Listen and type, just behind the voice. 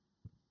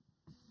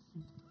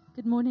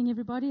Good morning,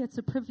 everybody. It's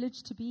a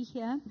privilege to be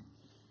here,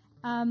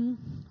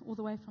 all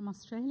the way from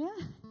Australia.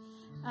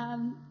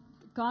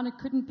 Garner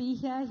couldn't be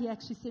here. He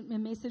actually sent me a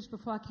message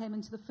before I came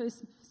into the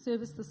first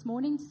service this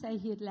morning to say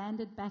he had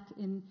landed back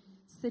in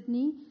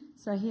Sydney,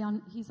 so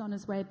he's on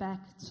his way back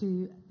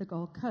to the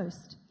Gold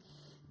Coast.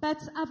 But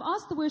I've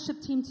asked the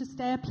worship team to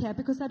stay up here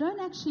because I don't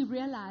actually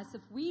realize,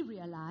 if we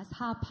realize,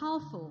 how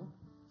powerful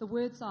the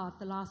words are of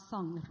the last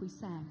song that we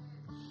sang.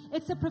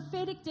 It's a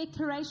prophetic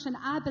declaration,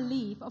 I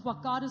believe, of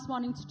what God is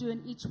wanting to do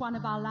in each one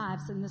of our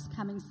lives in this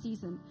coming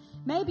season.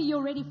 Maybe you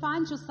already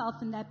find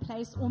yourself in that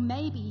place, or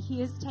maybe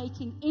He is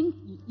taking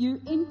you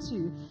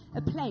into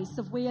a place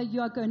of where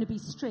you are going to be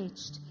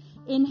stretched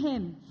in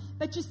Him.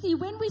 But you see,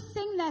 when we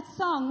sing that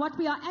song, what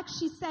we are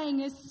actually saying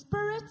is,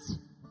 Spirit,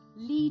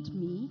 lead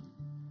me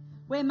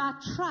where my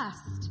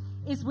trust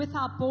is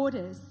without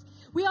borders.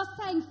 We are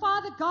saying,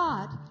 Father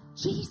God,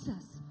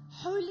 Jesus,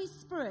 Holy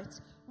Spirit,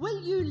 will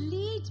you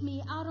lead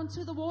me out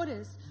onto the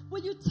waters?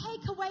 Will you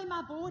take away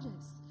my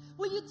borders?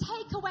 Will you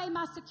take away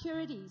my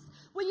securities?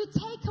 Will you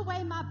take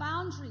away my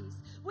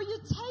boundaries? Will you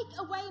take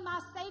away my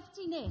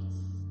safety nets?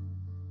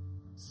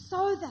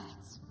 So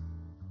that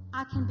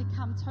I can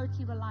become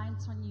totally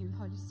reliant on you,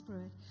 Holy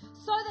Spirit.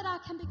 So that I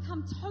can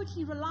become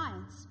totally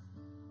reliant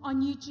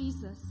on you,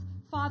 Jesus,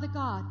 Father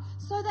God.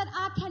 So that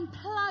I can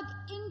plug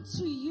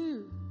into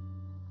you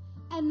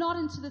and not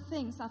into the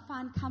things I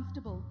find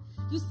comfortable.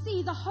 You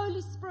see, the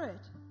Holy Spirit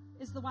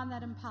is the one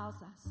that empowers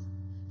us.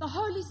 The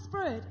Holy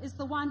Spirit is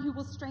the one who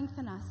will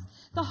strengthen us.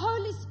 The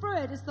Holy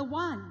Spirit is the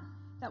one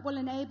that will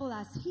enable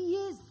us. He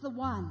is the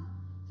one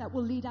that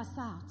will lead us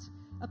out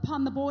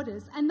upon the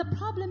borders. And the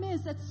problem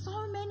is that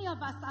so many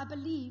of us, I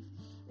believe,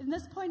 in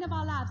this point of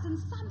our lives, in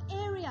some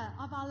area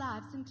of our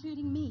lives,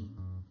 including me,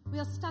 we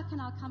are stuck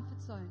in our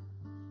comfort zone.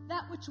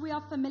 That which we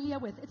are familiar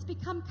with. It's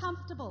become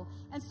comfortable.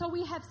 And so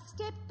we have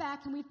stepped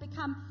back and we've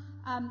become,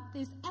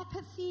 there's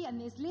apathy and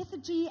there's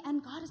lethargy.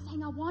 And God is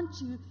saying, I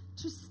want you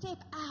to step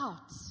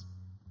out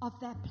of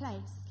that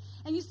place.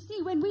 And you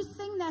see, when we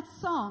sing that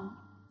song,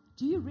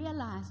 do you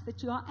realize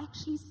that you are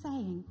actually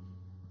saying,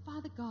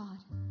 Father God,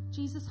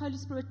 Jesus, Holy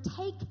Spirit,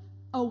 take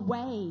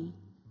away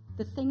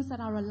the things that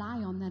I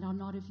rely on that are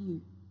not of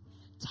you.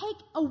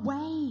 Take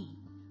away,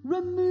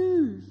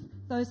 remove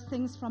those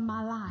things from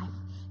my life.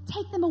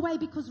 Take them away,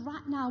 because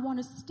right now I want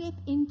to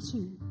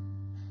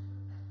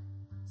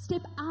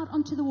step out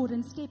onto the water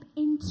and step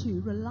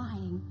into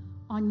relying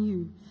on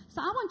you.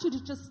 So I want you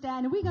to just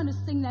stand, and we're going to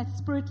sing that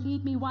Spirit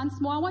Lead Me once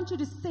more. I want you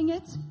to sing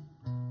it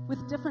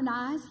with different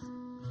eyes.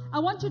 I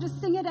want you to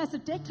sing it as a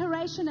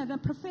declaration and a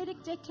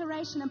prophetic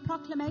declaration and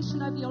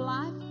proclamation over your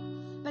life.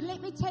 But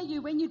let me tell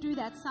you, when you do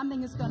that,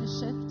 something is going to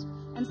shift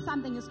and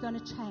something is going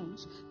to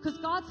change. Because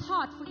God's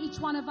heart for each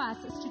one of us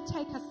is to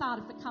take us out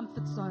of the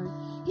comfort zone.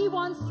 He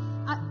wants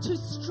to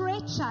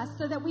stretch us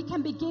so that we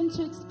can begin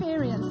to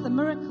experience the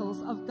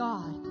miracles of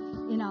God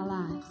in our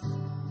lives.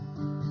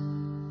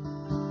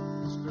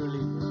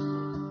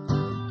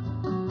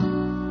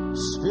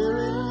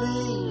 Spirit,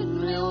 lead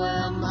me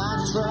where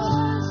my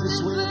trust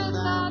is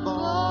without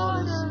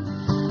borders.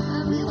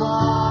 We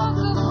walk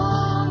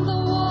upon the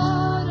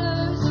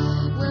waters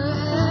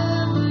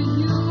wherever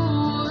you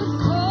would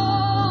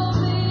call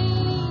me.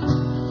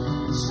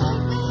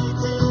 Take me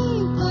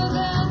deeper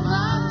than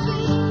my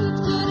feet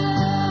could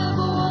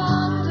ever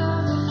wander,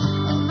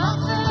 and my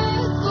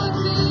faith would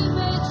be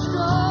made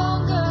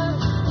stronger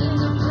in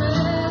the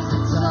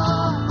presence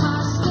of my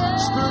Savior.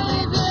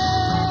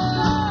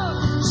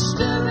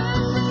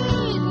 Spirit,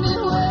 lead me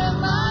where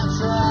my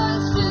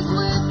trust is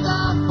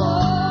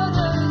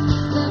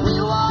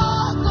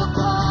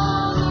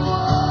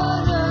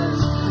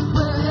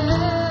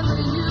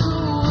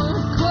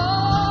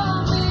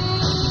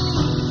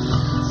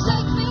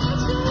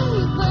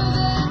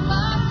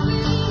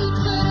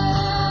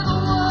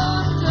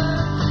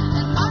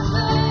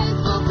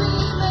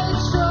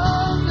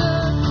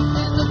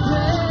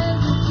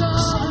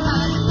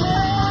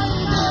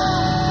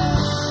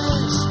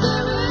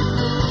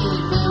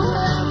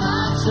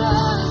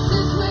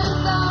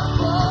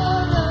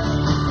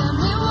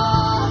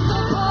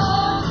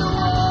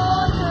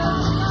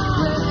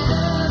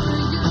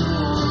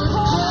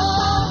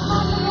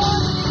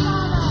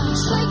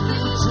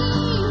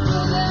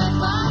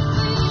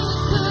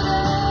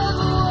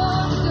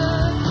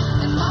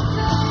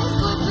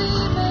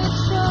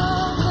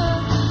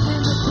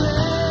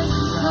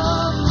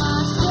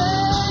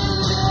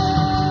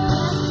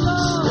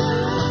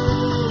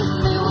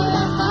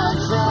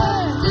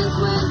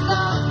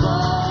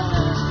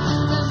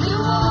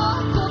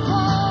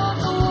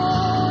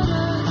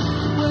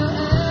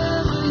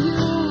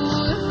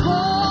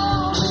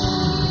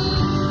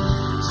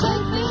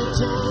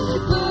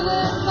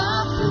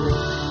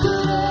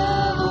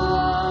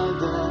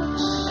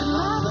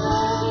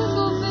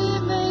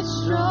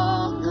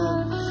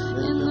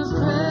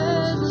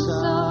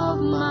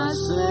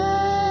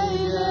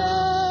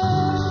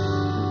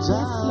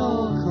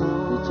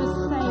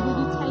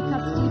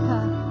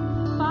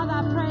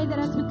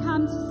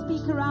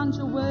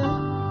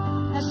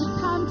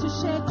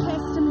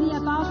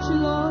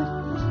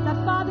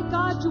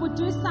you would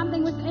do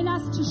something within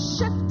us to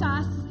shift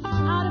us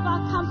out of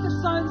our comfort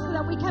zone so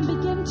that we can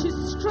begin to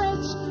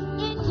stretch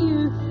in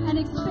you and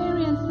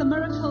experience the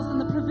miracles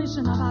and the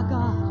provision of our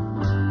God.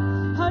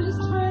 Holy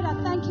Spirit, I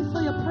thank you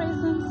for your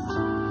presence.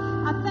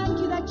 I thank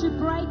you that you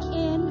break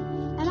in,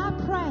 and I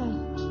pray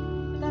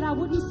that I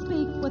wouldn't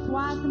speak with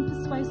wise and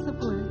persuasive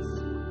words,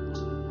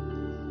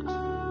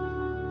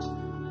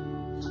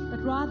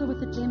 but rather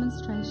with a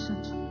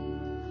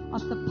demonstration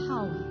of the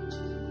power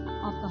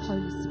of the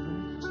Holy Spirit.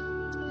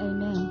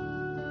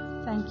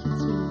 Amen. Thank you,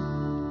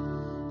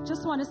 Sweeney.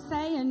 Just want to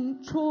say,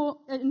 in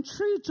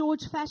true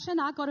George fashion,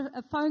 I got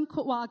a phone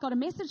call. Well, I got a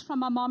message from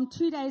my mom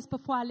 2 days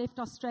before I left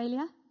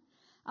Australia.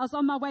 I was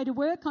on my way to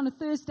work on a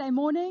Thursday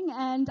morning,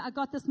 and I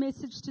got this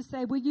message to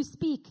say, will you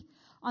speak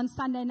on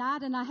Sunday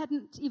night? And I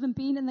hadn't even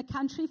been in the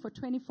country for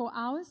 24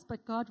 hours,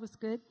 but God was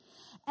good.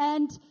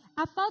 And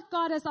I felt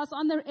God as I was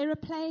on the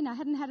airplane. I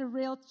hadn't had a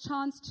real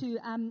chance to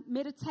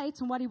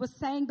meditate on what he was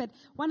saying, but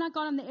when I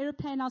got on the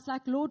airplane, I was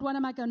like, Lord, what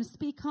am I going to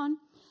speak on?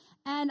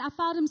 And I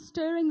felt him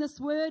stirring this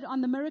word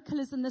on the miracle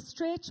is in the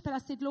stretch, but I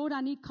said, Lord,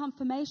 I need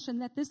confirmation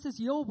that this is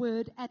your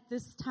word at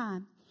this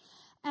time.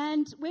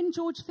 And when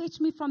George fetched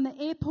me from the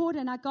airport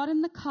and I got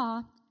in the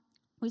car,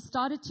 we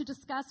started to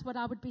discuss what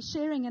I would be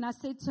sharing. And I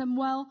said to him,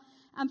 well,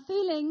 I'm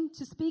feeling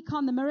to speak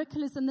on the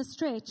miracle is in the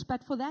stretch,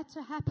 but for that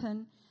to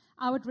happen,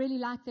 I would really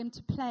like them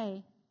to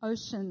play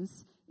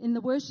Oceans in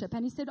the worship.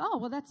 And he said, oh,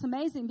 well, that's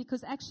amazing,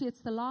 because actually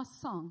it's the last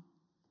song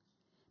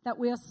that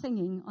we are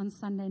singing on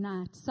Sunday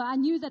night. So I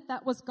knew that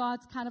that was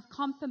God's kind of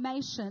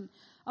confirmation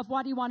of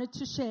what he wanted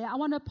to share. I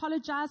want to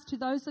apologize to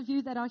those of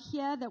you that are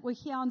here, that were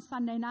here on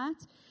Sunday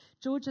night.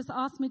 George has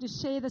asked me to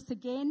share this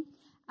again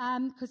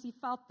because he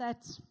felt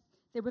that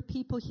there were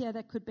people here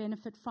that could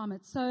benefit from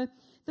it. So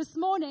this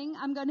morning,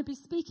 I'm going to be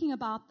speaking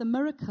about the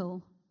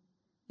miracle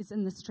is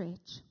in the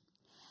stretch.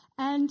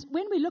 And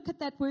when we look at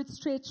that word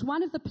stretch,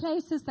 one of the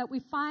places that we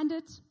find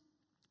it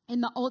in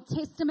the Old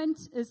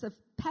Testament is a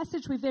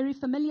passage we're very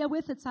familiar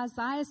with. It's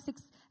Isaiah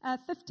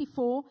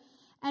 54,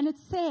 and it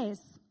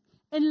says,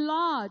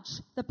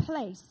 enlarge the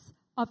place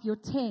of your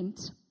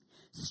tent.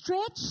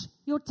 Stretch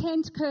your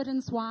tent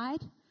curtains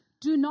wide.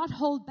 Do not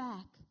hold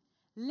back.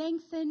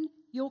 Lengthen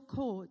your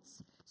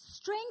cords.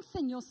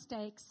 Strengthen your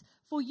stakes,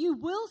 for you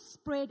will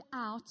spread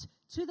out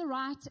to the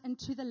right and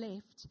to the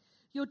left.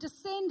 Your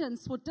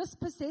descendants will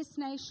dispossess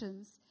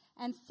nations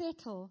and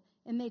settle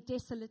in their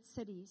desolate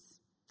cities.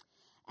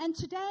 And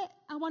today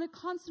I want to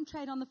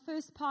concentrate on the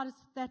first part of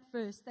that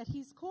verse, that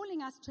he's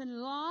calling us to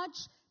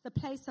enlarge the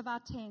place of our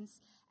tents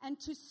and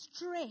to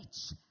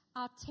stretch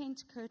our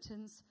tent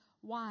curtains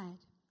wide.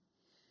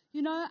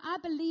 You know, I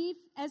believe,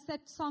 as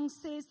that song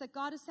says, that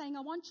God is saying,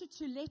 I want you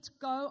to let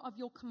go of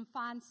your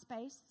confined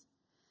space.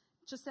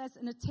 Just as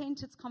in a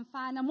tent, it's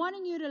confined. I'm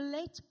wanting you to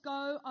let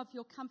go of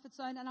your comfort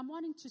zone, and I'm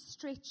wanting to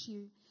stretch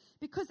you.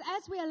 Because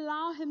as we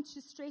allow him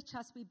to stretch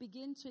us, we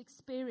begin to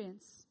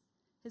experience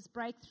his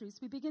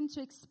breakthroughs. We begin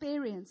to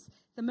experience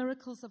the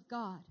miracles of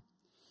God.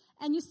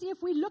 And you see,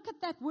 if we look at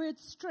that word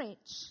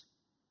stretch,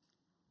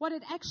 what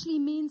it actually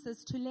means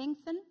is to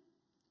lengthen,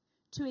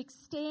 to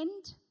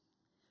extend,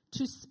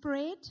 to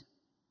spread,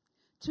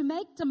 to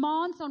make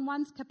demands on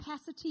one's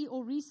capacity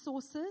or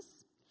resources,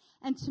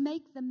 and to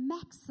make the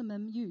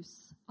maximum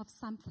use of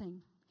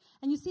something.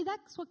 And you see,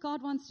 that's what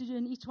God wants to do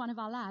in each one of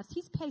our lives.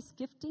 He's placed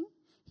gifting,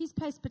 he's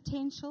placed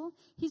potential,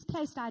 he's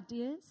placed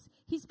ideas,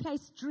 he's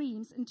placed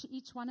dreams into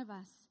each one of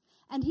us.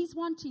 And he's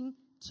wanting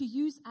to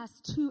use us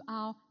to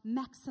our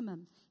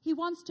maximum. He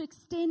wants to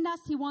extend us,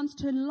 he wants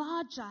to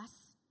enlarge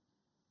us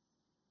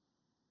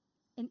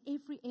in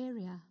every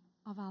area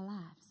of our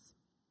lives.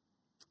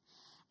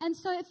 And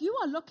so if you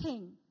are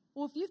looking,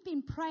 or if you've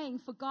been praying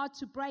for God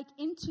to break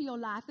into your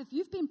life, if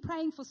you've been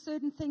praying for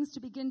certain things to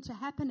begin to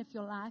happen in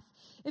your life,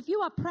 if you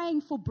are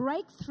praying for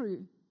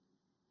breakthrough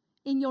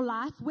in your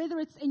life, whether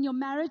it's in your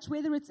marriage,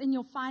 whether it's in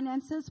your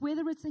finances,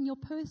 whether it's in your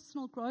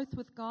personal growth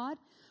with God,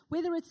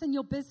 whether it's in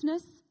your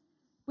business,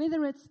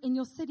 whether it's in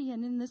your city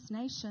and in this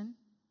nation,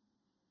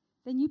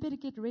 then you better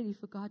get ready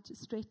for God to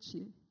stretch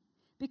you.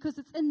 Because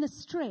it's in the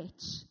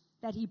stretch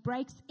that he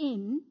breaks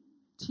in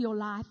to your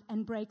life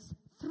and breaks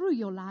through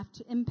your life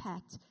to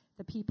impact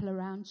the people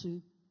around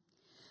you.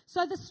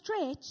 So the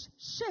stretch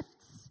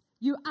shifts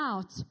you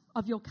out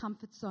of your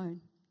comfort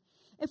zone.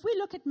 If we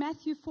look at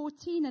Matthew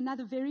 14,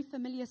 another very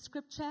familiar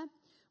scripture,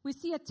 we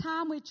see a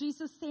time where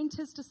Jesus sent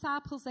his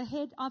disciples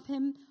ahead of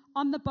him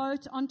on the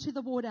boat onto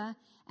the water,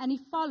 and he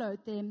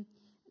followed them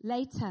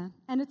later.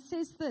 And it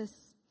says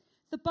this,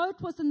 the boat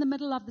was in the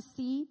middle of the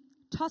sea,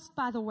 tossed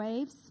by the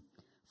waves,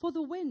 for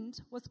the wind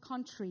was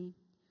contrary.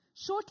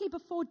 Shortly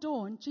before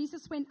dawn,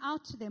 Jesus went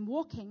out to them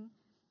walking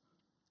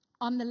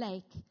on the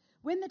lake.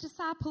 When the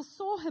disciples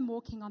saw him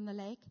walking on the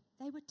lake,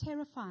 they were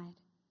terrified.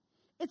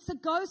 It's a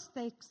ghost,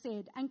 they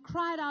said, and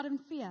cried out in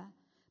fear.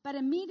 But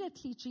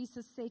immediately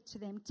Jesus said to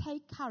them,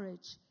 take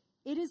courage,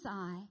 it is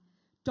I,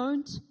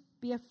 don't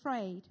be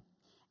afraid.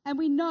 And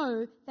we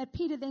know that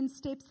Peter then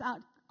steps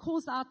out,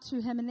 calls out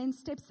to him and then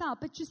steps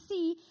out. But you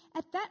see,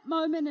 at that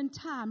moment in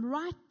time,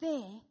 right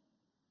there,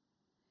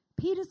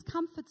 Peter's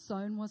comfort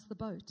zone was the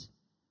boat.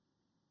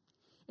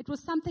 It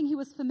was something he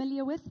was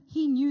familiar with.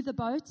 He knew the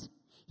boat.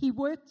 He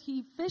worked,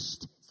 he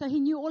fished, so he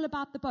knew all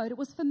about the boat. It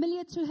was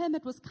familiar to him.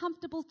 It was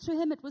comfortable to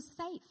him. It was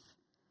safe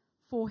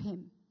for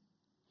him.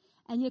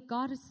 And yet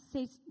God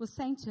was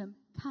saying to him,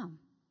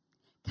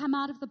 come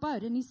out of the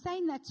boat. And he's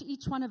saying that to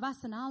each one of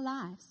us in our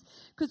lives.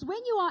 Because when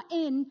you are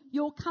in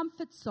your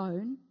comfort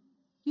zone,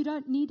 you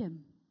don't need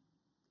him.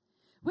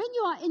 When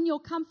you are in your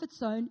comfort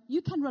zone,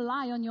 you can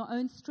rely on your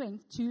own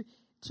strength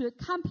to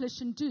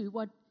accomplish and do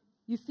what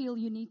you feel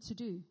you need to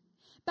do.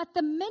 But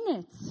the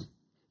minute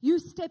you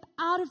step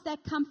out of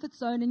that comfort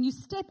zone and you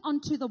step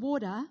onto the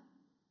water,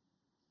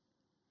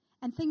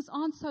 and things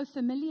aren't so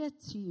familiar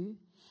to you,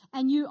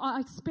 and you are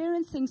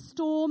experiencing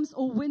storms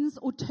or winds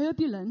or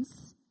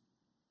turbulence,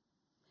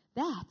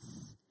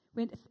 that's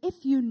when,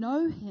 if you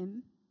know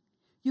him,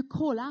 you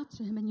call out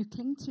to him and you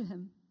cling to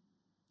him.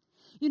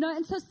 You know,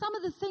 and so some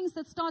of the things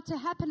that start to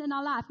happen in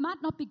our life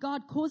might not be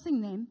God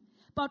causing them,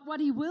 but what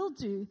he will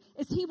do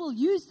is he will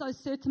use those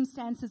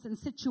circumstances and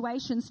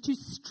situations to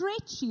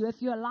stretch you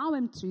if you allow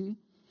him to,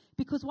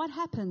 because what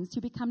happens?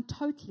 You become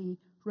totally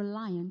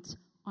reliant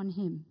on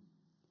him.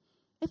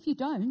 If you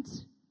don't,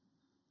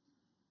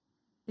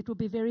 it will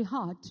be very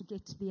hard to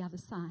get to the other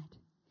side.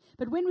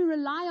 But when we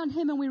rely on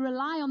him and we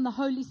rely on the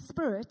Holy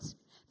Spirit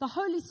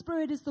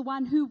is the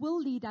one who will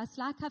lead us,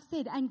 like I've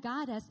said, and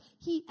guide us.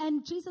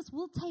 And Jesus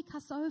will take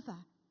us over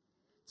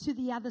to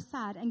the other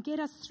side and get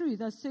us through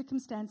those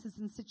circumstances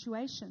and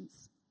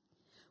situations.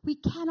 We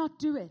cannot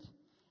do it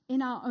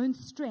in our own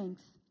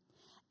strength.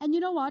 And you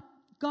know what?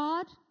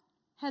 God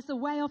has a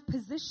way of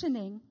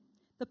positioning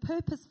the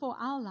purpose for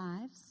our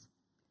lives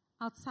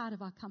outside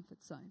of our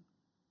comfort zone.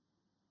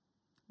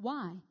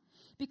 Why?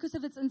 Because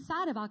if it's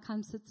inside of our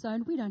comfort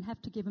zone, we don't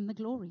have to give him the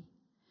glory.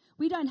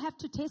 We don't have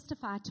to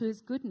testify to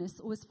his goodness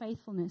or his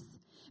faithfulness.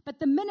 But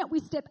the minute we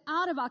step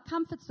out of our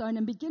comfort zone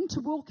and begin to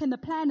walk in the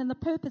plan and the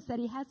purpose that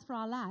he has for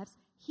our lives,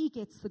 he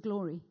gets the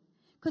glory.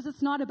 Because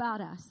it's not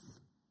about us.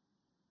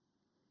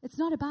 It's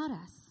not about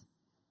us.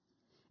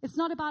 It's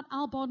not about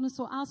our boldness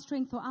or our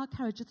strength or our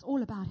courage. It's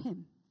all about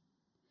him.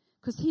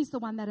 Because he's the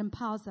one that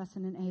empowers us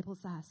and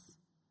enables us.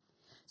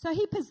 So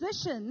he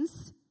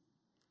positions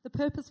the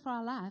purpose for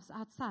our lives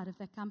outside of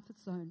that comfort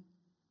zone.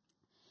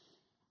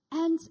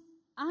 And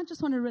I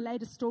just want to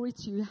relate a story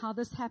to you, how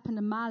this happened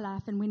in my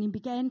life, and when he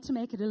began to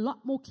make it a lot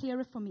more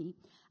clearer for me.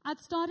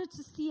 I'd started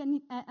to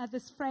see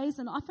this phrase,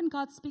 and often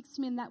God speaks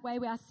to me in that way,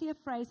 where I see a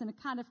phrase and it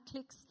kind of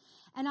clicks.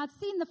 And I'd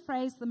seen the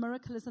phrase, the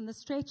miracle is in the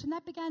stretch, and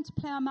that began to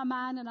play on my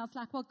mind, and I was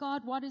like, well,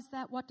 God, what is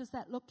that? What does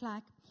that look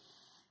like?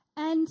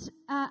 And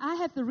I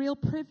have the real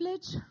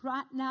privilege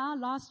right now.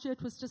 Last year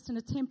it was just in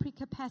a temporary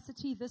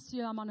capacity. This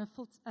year I'm on a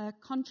full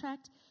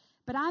contract.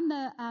 But I'm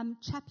the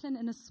chaplain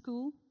in a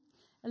school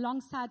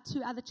alongside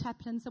two other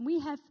chaplains. And we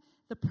have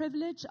the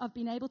privilege of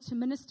being able to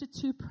minister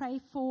to,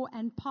 pray for,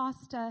 and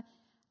pastor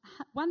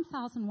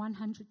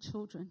 1,100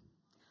 children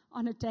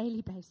on a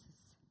daily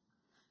basis,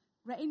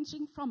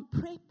 ranging from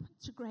prep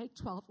to grade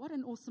 12. What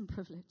an awesome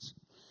privilege.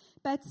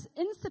 But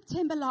in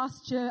September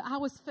last year, I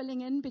was filling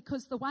in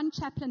because the one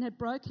chaplain had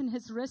broken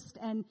his wrist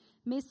and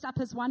messed up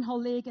his one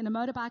whole leg in a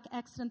motorbike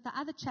accident. The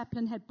other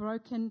chaplain had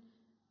broken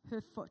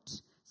her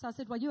foot. So I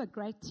said, well, you're a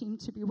great team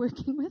to be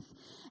working with.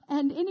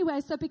 And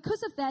anyway, so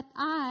because of that,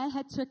 I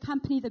had to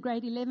accompany the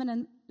grade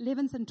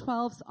 11s and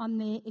 12s on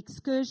their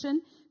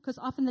excursion, because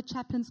often the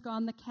chaplains go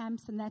on the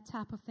camps and that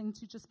type of thing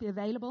to just be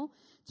available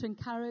to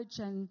encourage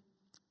and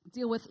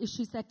deal with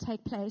issues that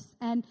take place.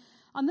 And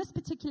on this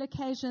particular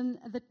occasion,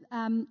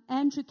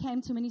 Andrew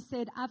came to me and he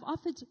said, I've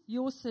offered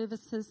your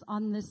services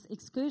on this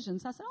excursion.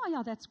 So I said, oh,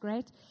 yeah, that's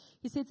great.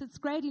 He said, it's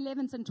grade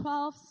 11s and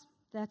 12s.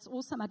 That's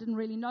awesome. I didn't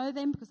really know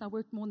them because I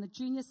worked more in the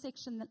junior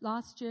section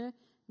last year.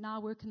 Now I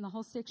work in the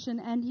whole section.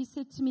 And he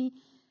said to me,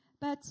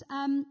 but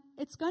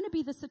it's going to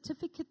be the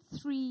Certificate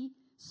 3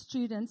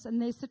 students,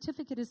 and their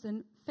certificate is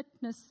in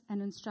fitness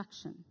and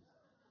instruction.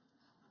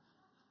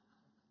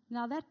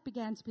 Now that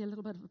began to be a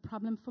little bit of a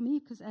problem for me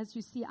because, as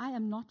you see, I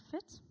am not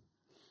fit.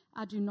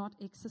 I do not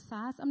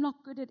exercise. I'm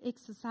not good at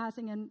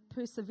exercising and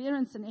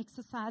perseverance in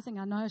exercising.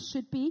 I know I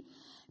should be.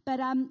 But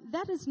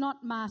that is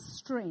not my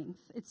strength.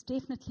 It's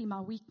definitely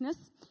my weakness.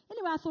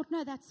 Anyway, I thought,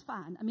 no, that's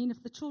fine. I mean,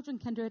 if the children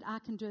can do it, I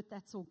can do it.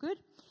 That's all good.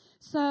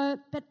 So,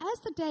 but as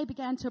the day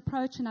began to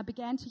approach and I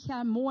began to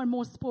hear more and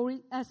more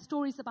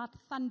stories about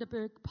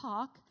Thunderbird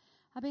Park,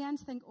 I began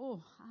to think,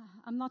 oh,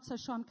 I'm not so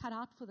sure I'm cut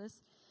out for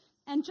this.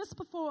 And just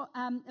before,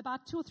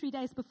 about 2 or 3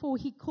 days before,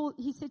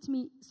 he said to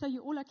me, so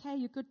you're all okay?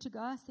 You're good to go?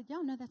 I said,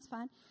 yeah, no, that's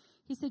fine.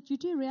 He said, you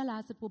do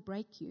realize it will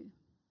break you.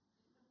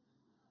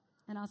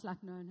 And I was like,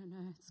 no,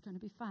 it's going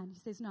to be fine. He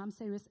says, no, I'm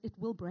serious, it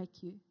will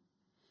break you.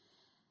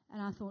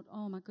 And I thought,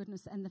 oh my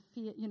goodness, and the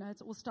fear,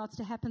 it all starts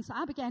to happen. So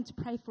I began to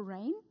pray for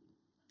rain.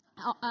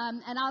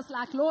 And I was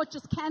like, Lord,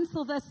 just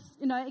cancel this,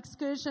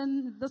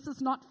 excursion. This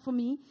is not for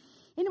me.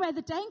 Anyway,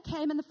 the day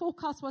came and the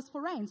forecast was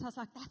for rain. So I was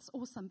like, that's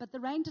awesome. But the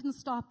rain didn't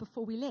start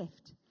before we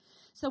left.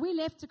 So we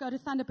left to go to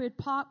Thunderbird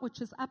Park, which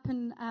is up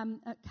in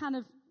kind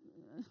of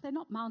they're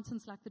not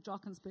mountains like the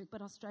Drakensberg,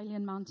 but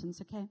Australian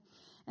mountains, okay?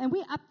 And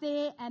we're up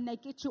there, and they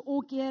get you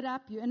all geared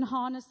up. You're in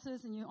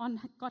harnesses, and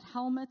got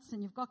helmets,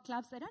 and you've got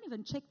gloves. They don't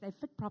even check they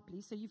fit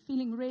properly, so you're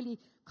feeling really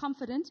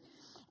confident.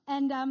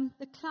 And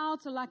the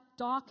clouds are like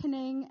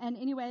darkening, and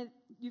anyway,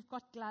 you've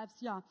got gloves,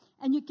 yeah.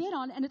 And you get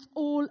on, and it's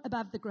all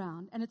above the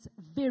ground, and it's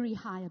very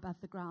high above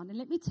the ground. And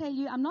let me tell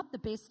you, I'm not the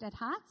best at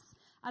heights.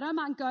 I don't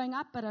mind going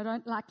up, but I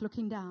don't like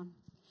looking down.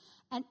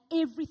 And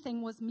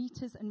everything was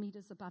meters and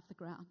meters above the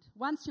ground.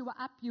 Once you were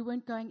up, you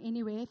weren't going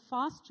anywhere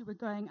fast. You were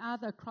going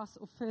either across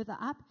or further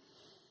up.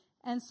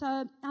 And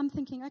so I'm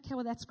thinking, okay,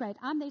 well, that's great.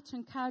 I'm there to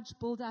encourage,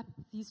 build up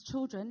these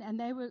children. And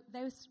they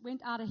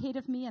went out ahead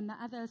of me, and the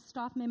other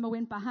staff member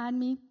went behind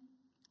me.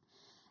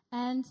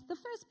 And the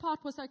first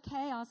part was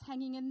okay. I was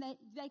hanging in. They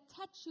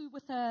attach you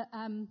with a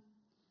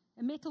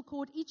metal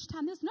cord each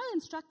time. There's no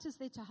instructors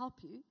there to help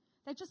you.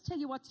 They just tell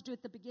you what to do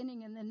at the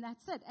beginning, and then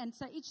that's it. And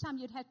so each time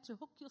you'd have to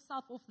hook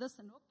yourself off this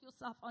and hook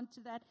yourself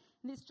onto that.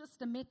 And there's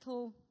just a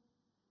metal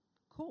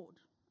cord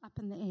up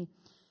in the air.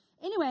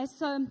 Anyway,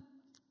 so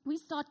we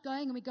start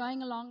going, and we're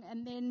going along,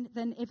 and then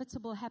the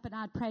inevitable happened.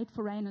 I'd prayed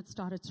for rain. It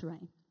started to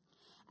rain.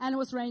 And it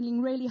was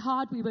raining really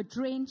hard. We were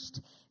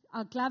drenched.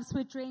 Our gloves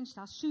were drenched.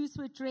 Our shoes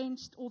were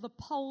drenched. All the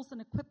poles and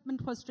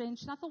equipment was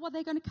drenched. And I thought, well,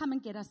 they're going to come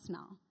and get us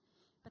now.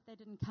 But they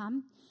didn't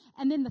come.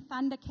 And then the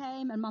thunder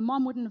came, and my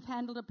mom wouldn't have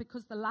handled it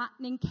because the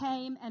lightning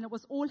came, and it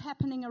was all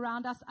happening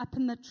around us up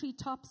in the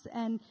treetops,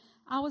 and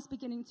I was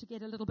beginning to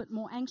get a little bit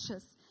more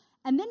anxious.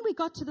 And then we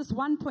got to this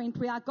one point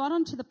where I got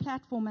onto the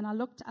platform, and I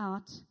looked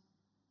out,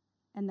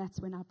 and that's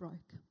when I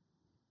broke.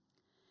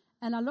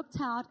 And I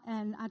looked out,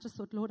 and I just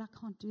thought, Lord, I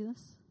can't do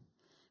this.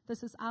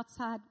 This is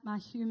outside my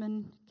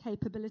human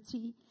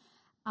capability.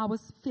 I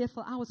was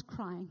fearful. I was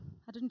crying.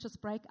 I didn't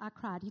just break. I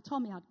cried. He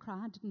told me I'd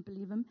cry. I didn't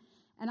believe him.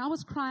 And I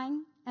was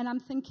crying, and I'm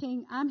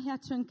thinking, I'm here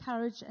to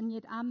encourage, and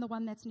yet I'm the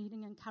one that's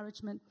needing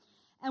encouragement.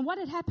 And what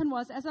had happened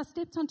was, as I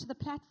stepped onto the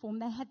platform,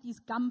 they had these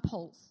gum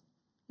poles,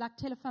 like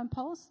telephone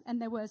poles,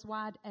 and they were as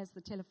wide as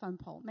the telephone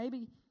pole,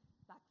 maybe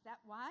like that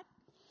wide.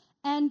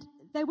 And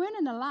they weren't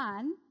in a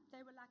line. They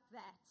were like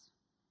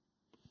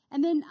that.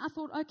 And then I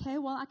thought, okay,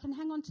 well, I can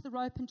hang on to the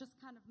rope and just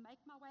kind of make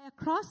my way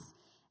across,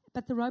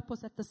 but the rope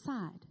was at the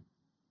side.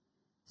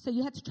 So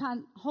you had to try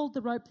and hold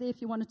the rope there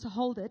if you wanted to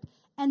hold it.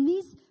 And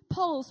these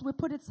poles were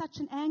put at such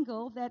an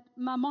angle that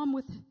my mom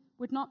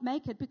would not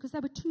make it because they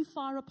were too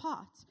far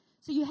apart.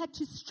 So you had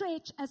to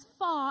stretch as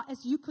far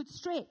as you could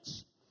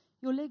stretch.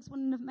 Your legs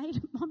wouldn't have made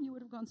it, Mom. You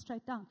would have gone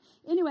straight down.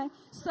 Anyway,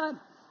 so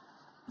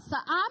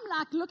I'm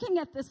like looking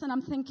at this, and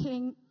I'm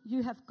thinking,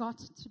 you have got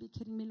to be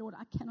kidding me, Lord.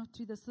 I cannot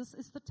do this. This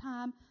is the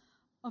time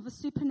of a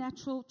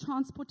supernatural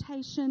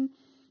transportation.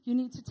 You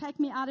need to take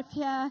me out of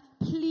here.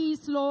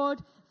 Please, Lord,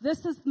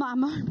 this is my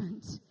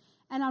moment.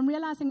 And I'm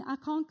realizing I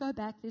can't go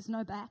back. There's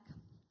no back.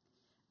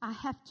 I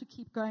have to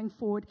keep going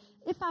forward.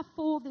 If I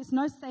fall, there's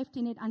no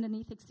safety net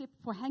underneath except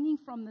for hanging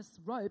from this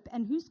rope.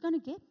 And who's going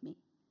to get me?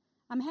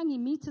 I'm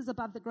hanging meters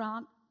above the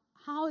ground.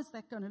 How is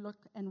that going to look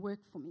and work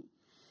for me?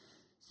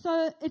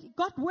 So it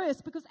got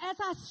worse because as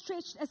I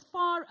stretched as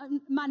far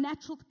my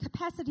natural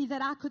capacity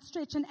that I could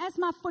stretch, and as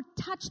my foot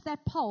touched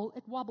that pole,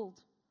 it wobbled.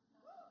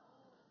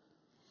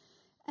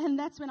 And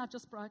that's when I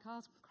just broke. I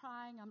was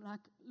crying. I'm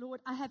like,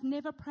 Lord, I have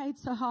never prayed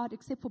so hard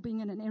except for being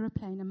in an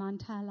aeroplane in my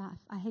entire life.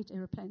 I hate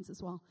aeroplanes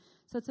as well.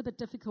 So it's a bit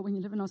difficult when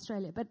you live in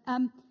Australia. But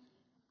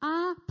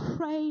I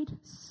prayed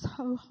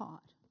so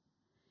hard.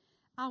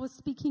 I was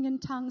speaking in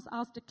tongues. I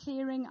was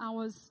declaring. I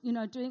was,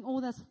 doing all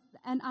this.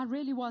 And I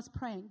really was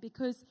praying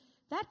because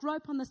that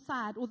rope on the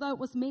side, although it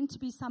was meant to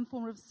be some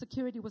form of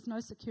security, was no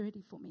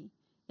security for me.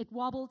 It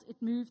wobbled. It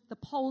moved. The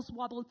poles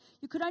wobbled.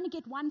 You could only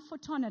get 1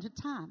 foot on at a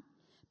time.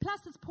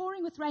 Plus, it's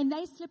pouring with rain.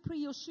 They're slippery.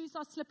 Your shoes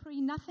are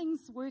slippery.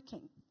 Nothing's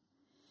working.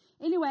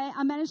 Anyway,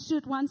 I managed to do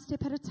it one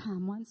step at a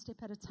time, one step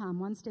at a time,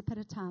 one step at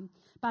a time.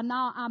 By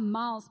now, I'm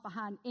miles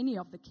behind any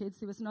of the kids.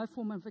 There was no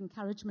form of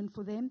encouragement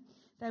for them.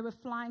 They were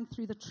flying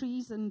through the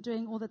trees and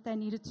doing all that they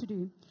needed to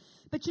do.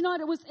 But you know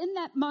what? It was in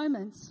that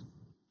moment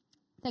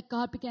that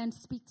God began to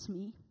speak to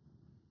me.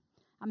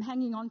 I'm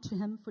hanging on to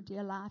him for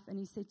dear life, and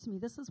he said to me,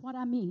 this is what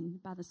I mean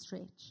by the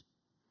stretch.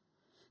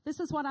 This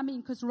is what I mean,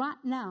 because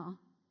right now,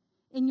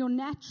 in your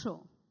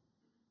natural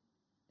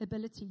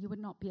ability, you would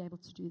not be able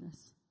to do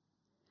this.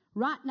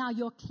 Right now,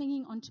 you're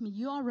clinging onto me.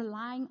 You are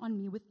relying on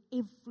me with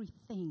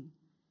everything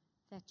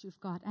that you've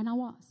got. And I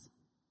was.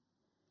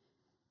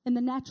 In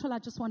the natural, I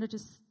just wanted to,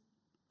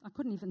 I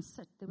couldn't even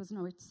sit. There was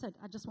nowhere to sit.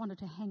 I just wanted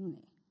to hang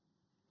there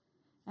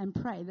and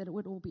pray that it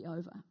would all be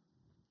over.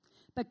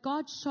 But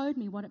God showed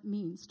me what it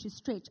means to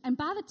stretch. And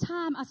by the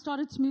time I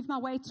started to move my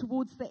way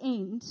towards the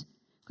end,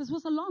 because it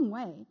was a long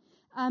way,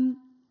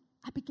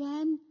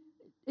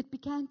 it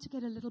began to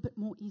get a little bit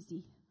more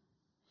easy.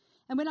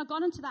 And when I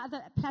got onto the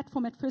other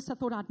platform, at first I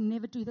thought I'd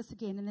never do this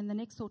again. And then the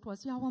next thought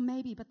was, yeah, well,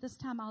 maybe, but this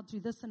time I'll do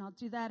this and I'll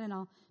do that and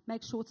I'll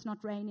make sure it's not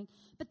raining.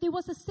 But there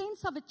was a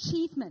sense of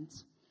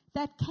achievement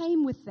that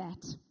came with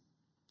that,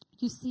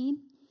 you see,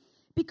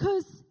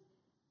 because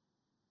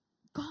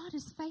God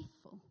is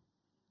faithful.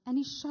 And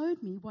he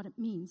showed me what it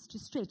means to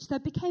stretch. So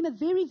it became a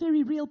very,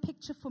 very real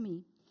picture for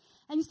me.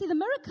 And you see, the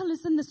miracle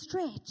is in the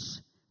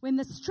stretch, when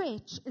the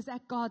stretch is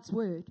at God's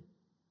word.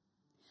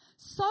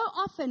 So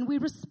often we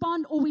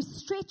respond or we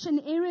stretch in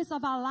areas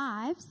of our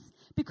lives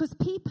because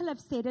people have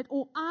said it,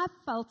 or I've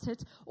felt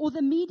it, or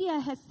the media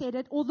has said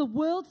it, or the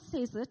world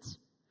says it,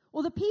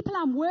 or the people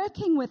I'm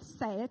working with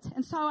say it.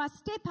 And so I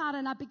step out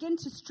and I begin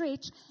to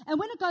stretch. And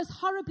when it goes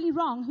horribly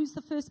wrong, who's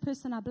the first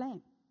person I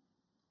blame?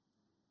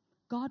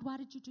 God, why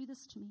did you do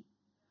this to me?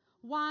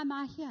 Why am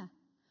I here?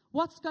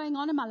 What's going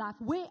on in my life?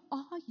 Where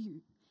are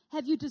you?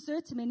 Have you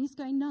deserted me? And he's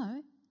going,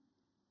 no.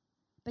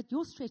 But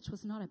your stretch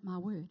was not at my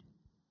word.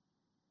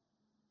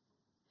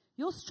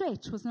 Your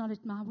stretch was not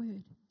at my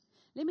word.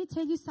 Let me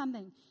tell you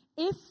something.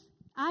 If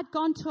I'd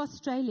gone to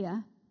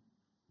Australia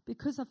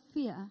because of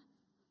fear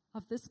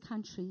of this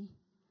country,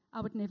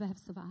 I would never have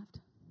survived.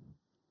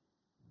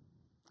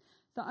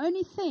 The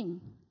only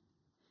thing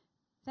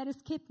that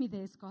has kept me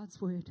there is God's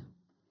word,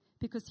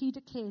 because he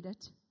declared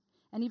it.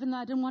 And even though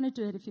I didn't want to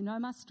do it, if you know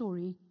my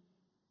story,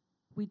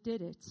 we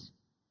did it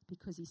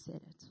because he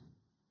said it.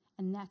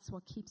 And that's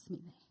what keeps me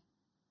there.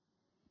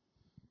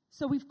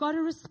 So we've got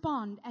to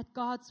respond at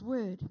God's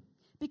word.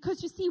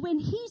 Because you see, when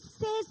he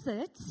says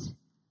it,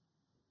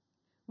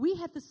 we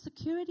have the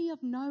security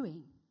of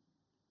knowing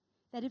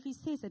that if he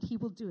says it, he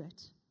will do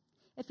it.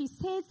 If he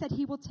says that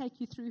he will take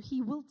you through,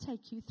 he will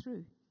take you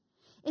through.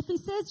 If he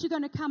says you're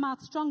going to come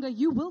out stronger,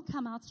 you will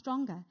come out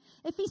stronger.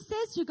 If he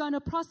says you're going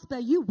to prosper,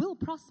 you will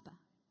prosper.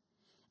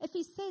 If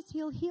he says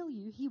he'll heal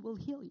you, he will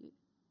heal you.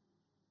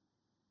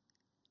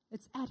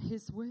 It's at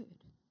his word.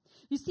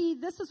 You see,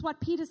 this is what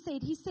Peter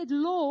said. He said,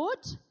 Lord,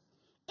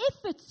 if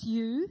it's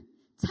you,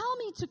 tell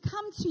me to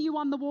come to you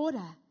on the water.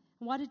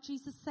 And what did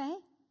Jesus say?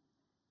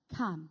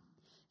 Come.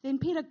 Then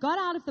Peter got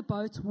out of the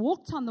boat,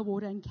 walked on the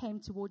water, and came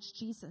towards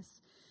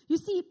Jesus. You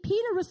see,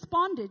 Peter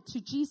responded to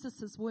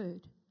Jesus'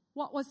 word.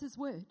 What was his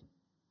word?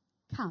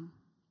 Come.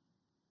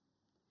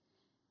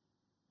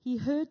 He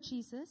heard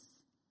Jesus,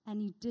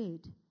 and he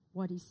did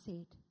what he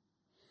said.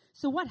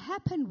 So what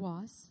happened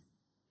was,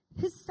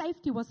 his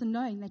safety was in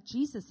knowing that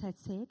Jesus had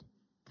said,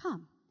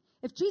 come.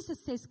 If Jesus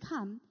says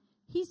come,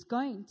 he's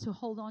going to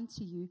hold on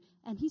to you,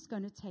 and he's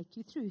going to take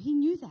you through. He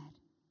knew that.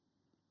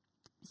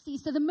 See,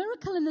 so the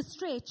miracle in the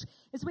stretch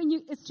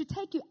is to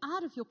take you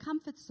out of your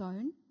comfort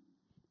zone,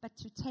 but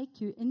to take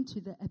you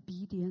into the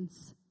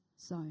obedience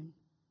zone.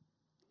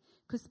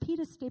 Because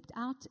Peter stepped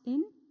out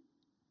in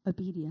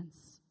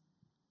obedience.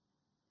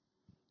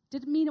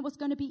 Did it mean it was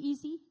going to be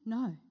easy?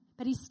 No.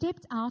 But he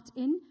stepped out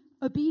in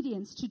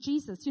obedience to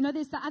Jesus. You know,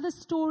 there's the other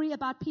story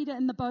about Peter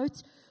in the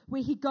boat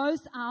where he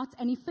goes out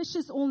and he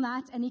fishes all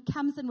night and he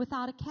comes in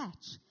without a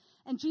catch.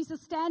 And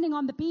Jesus standing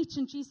on the beach,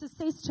 and Jesus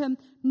says to him,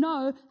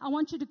 no, I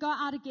want you to go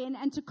out again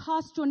and to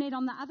cast your net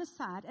on the other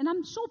side. And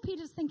I'm sure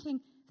Peter's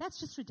thinking, that's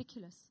just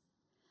ridiculous.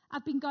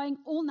 I've been going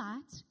all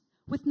night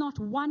with not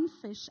one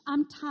fish.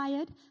 I'm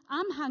tired.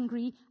 I'm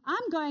hungry.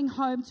 I'm going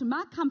home to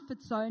my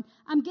comfort zone.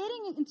 I'm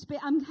getting into bed.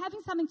 I'm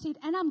having something to eat,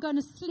 and I'm going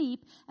to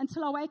sleep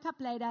until I wake up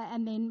later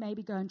and then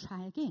maybe go and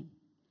try again.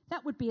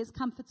 That would be his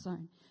comfort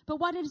zone. But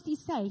what does he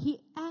say? He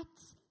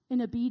acts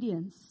in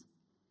obedience.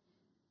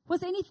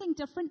 Was anything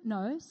different?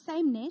 No.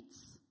 Same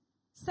nets,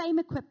 same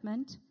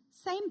equipment,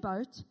 same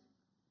boat,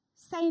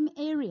 same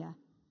area.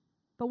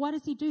 But what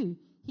does he do?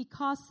 He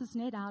casts his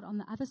net out on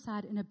the other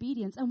side in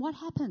obedience. And what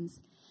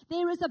happens?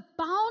 There is a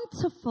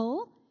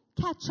bountiful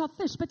catch of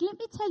fish. But let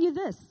me tell you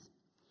this.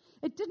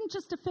 It didn't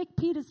just affect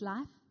Peter's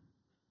life.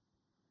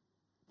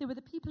 There were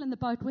the people in the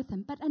boat with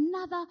him. But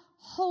another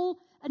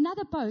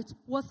boat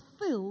was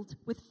filled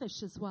with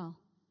fish as well.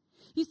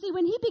 You see,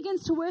 when he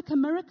begins to work a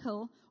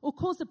miracle or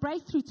cause a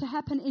breakthrough to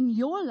happen in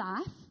your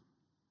life,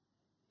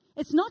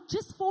 it's not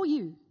just for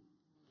you.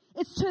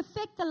 It's to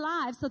affect the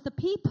lives of the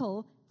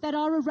people that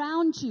are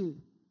around you.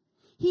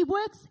 He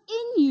works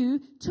in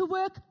you to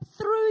work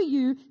through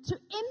you to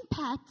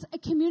impact a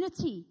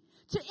community,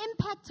 to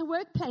impact a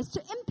workplace,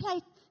 to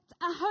impact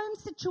a home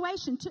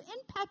situation, to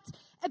impact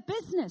a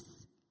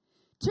business,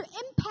 to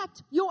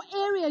impact your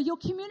area, your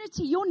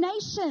community, your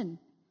nation.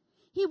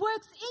 He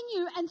works in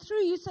you and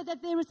through you so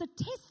that there is a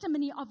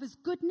testimony of his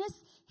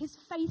goodness, his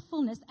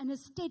faithfulness, and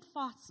his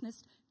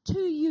steadfastness to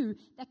you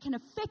that can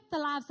affect the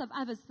lives of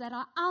others that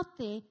are out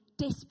there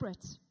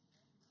desperate.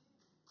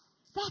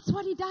 That's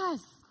what he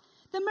does.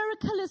 The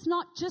miracle is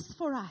not just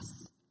for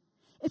us.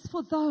 It's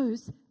for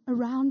those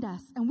around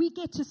us. And we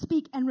get to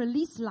speak and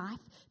release life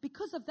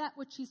because of that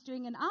which he's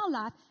doing in our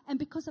life and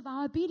because of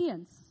our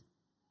obedience.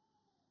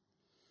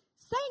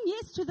 Saying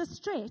yes to the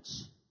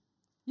stretch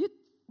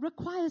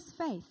requires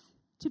faith.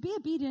 To be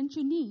obedient,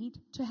 you need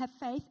to have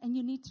faith and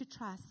you need to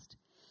trust.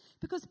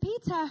 Because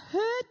Peter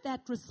heard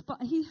that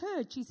response. He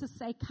heard Jesus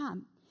say,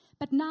 come.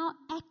 But now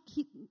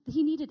he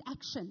needed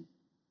action.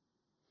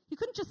 He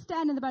couldn't just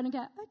stand in the boat and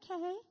go,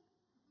 okay.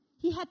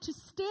 He had to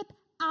step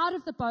out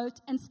of the boat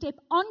and step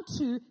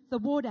onto the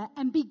water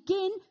and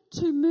begin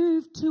to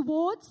move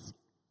towards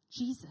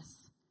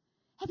Jesus.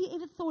 Have you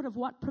ever thought of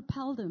what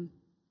propelled him?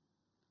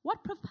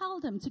 What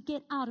propelled him to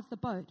get out of the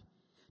boat?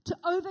 to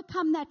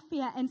overcome that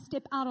fear and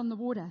step out on the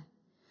water.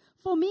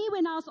 For me,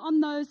 when I was on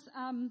those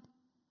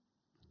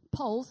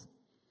poles,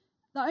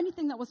 the only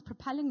thing that was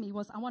propelling me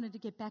was I wanted to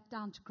get back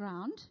down to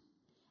ground,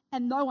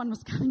 and no one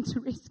was coming to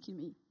rescue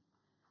me.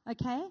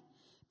 Okay?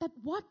 But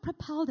what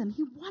propelled him?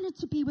 He wanted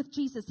to be with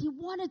Jesus. He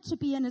wanted to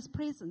be in his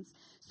presence.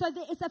 So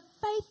there is a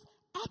faith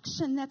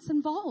action that's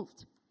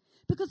involved.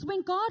 Because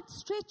when God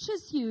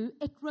stretches you,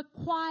 it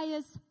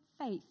requires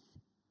faith.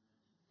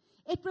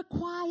 It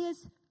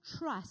requires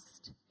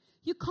trust.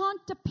 You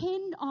can't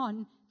depend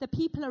on the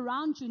people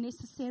around you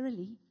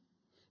necessarily.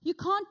 You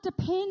can't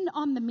depend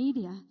on the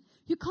media.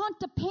 You can't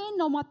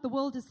depend on what the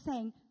world is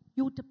saying.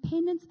 Your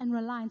dependence and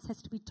reliance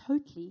has to be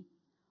totally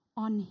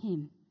on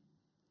him.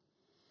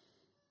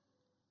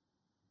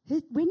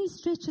 When he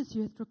stretches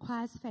you, it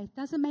requires faith.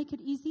 Does it make it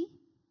easy?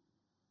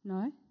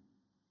 No.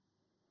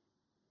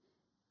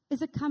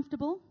 Is it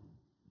comfortable?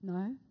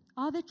 No.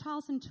 Are there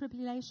trials and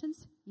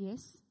tribulations?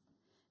 Yes.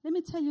 Let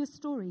me tell you a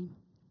story.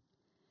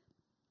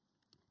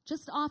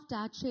 Just after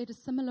I'd shared a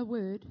similar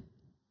word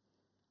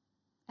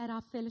at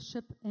our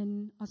fellowship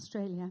in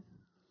Australia,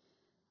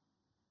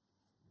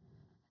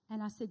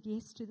 and I said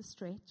yes to the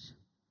stretch,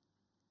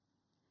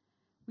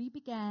 we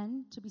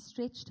began to be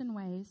stretched in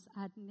ways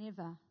I'd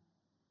never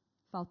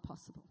felt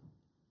possible.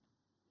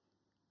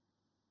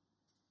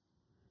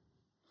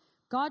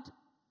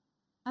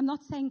 I'm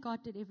not saying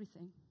God did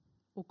everything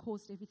or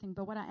caused everything,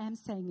 but what I am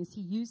saying is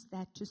he used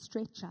that to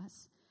stretch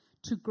us,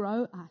 to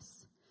grow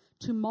us,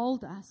 to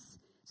mold us,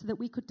 so that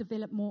we could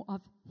develop more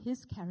of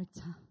his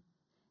character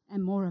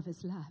and more of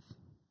his love.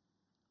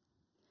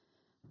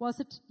 Was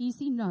it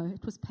easy? No,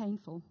 it was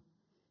painful.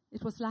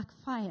 It was like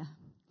fire.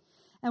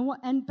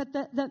 But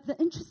the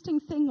interesting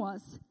thing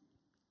was,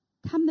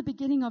 come the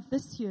beginning of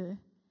this year,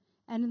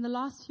 and in the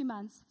last few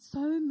months,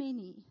 so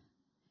many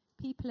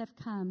people have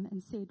come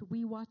and said,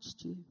 we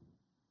watched you.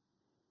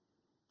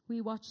 We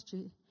watched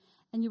you.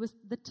 And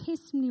the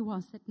testimony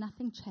was that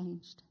nothing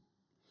changed.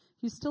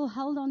 You still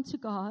held on to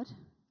God,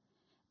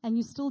 and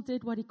you still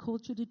did what he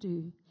called you to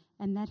do,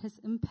 and that has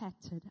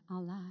impacted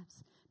our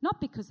lives.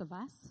 Not because of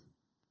us.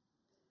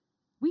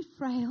 We're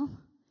frail.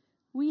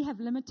 We have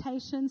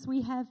limitations.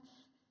 We have,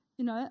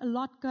 a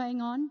lot going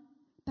on.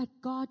 But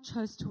God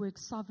chose to work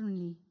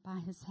sovereignly by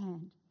his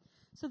hand.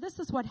 So this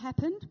is what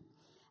happened.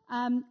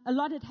 A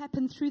lot had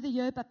happened through the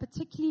year, but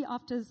particularly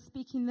after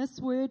speaking this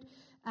word,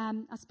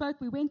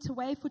 we went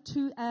away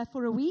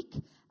for a week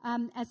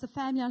as a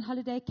family on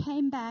holiday,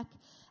 came back.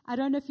 I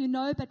don't know if you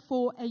know, but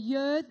for a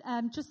year,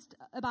 just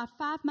about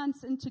 5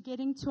 months into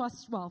getting to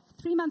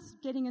 3 months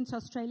getting into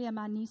Australia,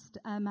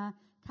 my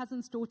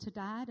cousin's daughter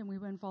died, and we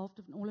were involved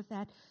in all of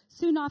that.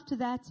 Soon after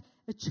that,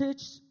 a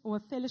church or a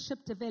fellowship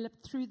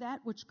developed through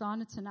that, which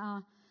Garnet and I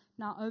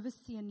now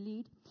oversee and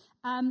lead.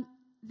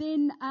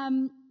 Then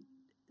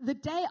the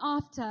day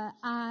after,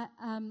 I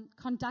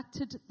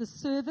conducted the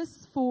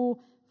service for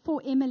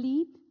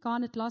Emily.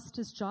 Garnet lost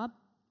his job.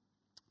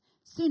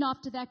 Soon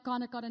after that,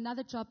 Garnet got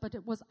another job, but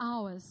it was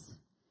hours.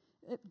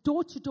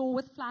 Door to door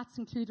with flights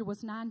included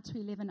was 9 to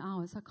 11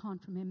 hours. I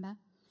can't remember.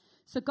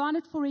 So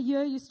Garnet for a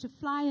year used to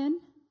fly in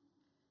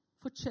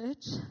for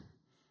church,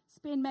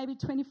 spend maybe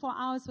 24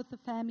 hours with the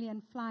family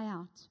and fly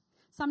out.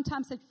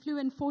 Sometimes they flew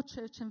in for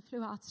church and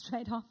flew out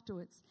straight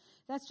afterwards.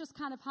 That's just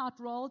kind of how it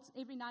rolled.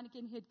 Every now and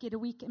again, he'd get a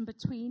week in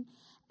between.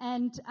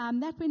 And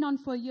that went on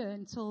for a year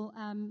until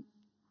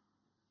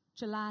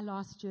July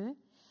last year,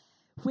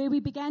 where we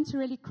began to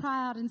really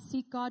cry out and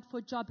seek God for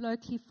a job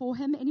locally for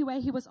him. Anyway,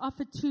 he was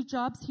offered 2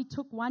 jobs. He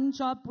took one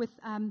job with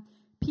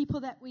people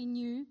that we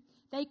knew.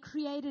 They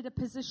created a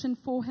position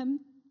for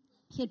him.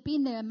 He had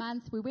been there a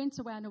month. We went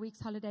away on a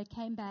week's holiday,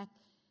 came back.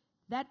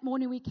 That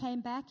morning we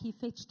came back. He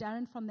fetched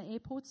Darren from the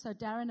airport. So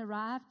Darren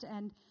arrived,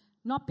 and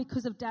not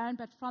because of Darren,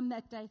 but from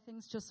that day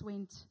things just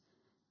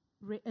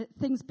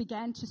things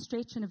began to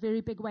stretch in a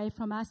very big way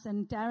from us.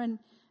 And Darren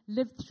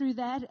lived through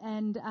that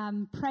and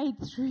prayed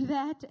through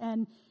that,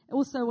 and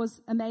also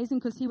was amazing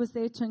because he was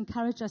there to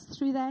encourage us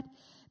through that.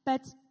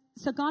 But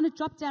so Garnet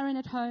dropped Darren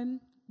at home,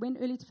 went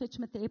early to fetch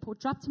him at the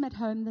airport, dropped him at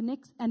home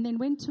and then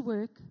went to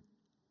work.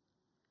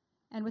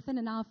 And within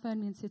an hour phoned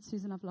me and said,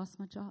 Susan, I've lost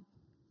my job.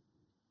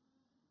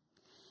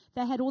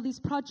 They had all these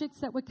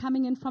projects that were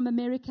coming in from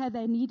America.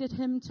 They needed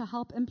him to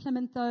help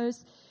implement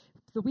those.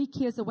 The week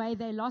he was away,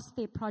 they lost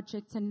their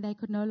projects and they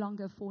could no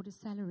longer afford his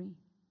salary.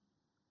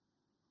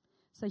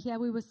 So here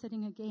we were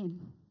sitting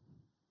again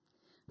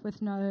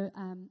with no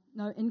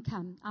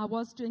income. I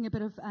was doing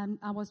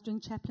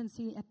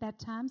chaplaincy at that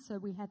time, so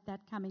we had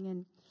that coming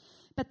in.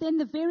 But then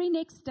the very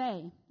next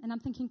day, and I'm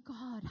thinking,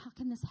 God, how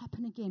can this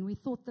happen again? We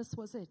thought this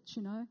was it,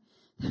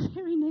 The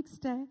very next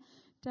day,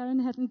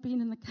 Darren hadn't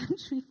been in the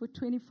country for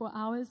 24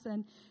 hours,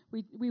 and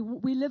we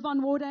live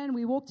on water, and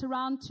we walked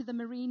around to the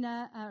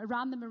marina,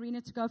 around the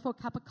marina to go for a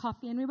cup of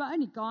coffee, and we were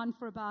only gone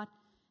for about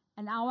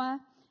an hour,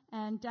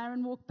 and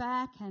Darren walked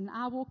back, and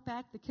I walked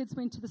back. The kids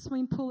went to the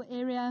swimming pool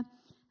area,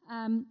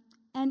 and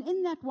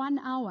in that 1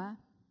 hour,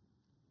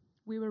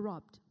 we were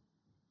robbed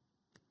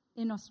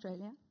in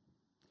Australia,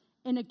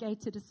 in a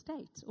gated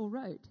estate or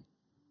road.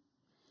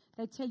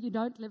 They tell you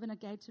don't live in a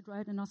gated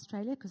road in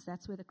Australia because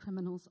that's where the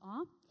criminals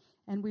are.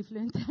 And we've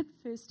learned that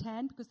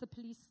firsthand because the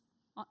police,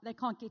 they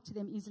can't get to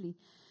them easily.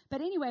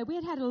 But anyway, we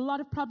had a lot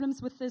of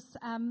problems with this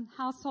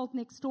household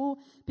next door.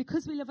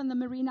 Because we live in the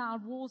marina, our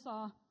walls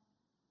are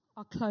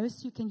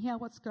close. You can hear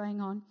what's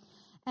going on.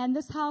 And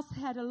this house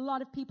had a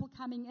lot of people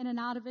coming in and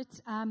out of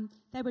it.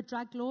 They were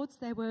drug lords.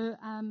 They were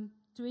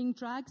doing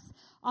drugs.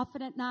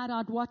 Often at night,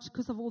 I'd watch,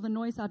 because of all the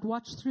noise, I'd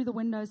watch through the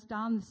windows,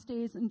 down the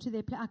stairs, into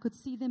their place. I could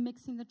see them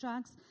mixing the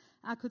drugs.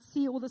 I could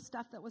see all the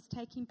stuff that was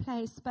taking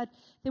place. But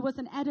there was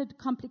an added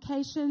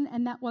complication,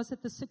 and that was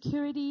that the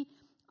security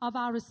of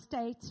our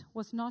estate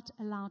was not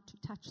allowed to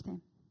touch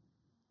them.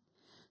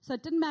 So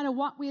it didn't matter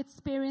what we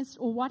experienced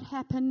or what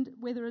happened,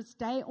 whether it's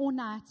day or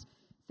night,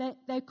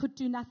 they could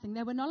do nothing.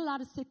 They were not allowed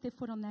to set their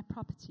foot on that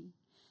property.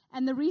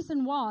 And the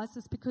reason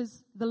is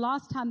because the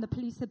last time the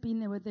police had been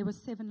there were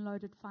 7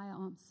 loaded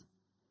firearms.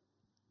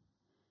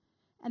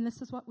 And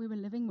this is what we were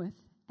living with.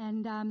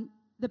 And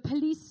the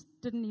police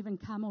didn't even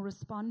come or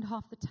respond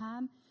half the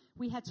time.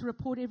 We had to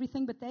report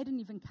everything, but they didn't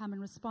even come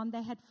and respond.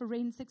 They had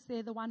forensics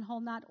there the one whole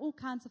night, all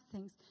kinds of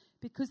things,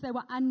 because they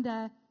were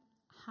under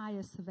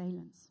higher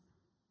surveillance.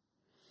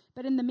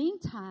 But in the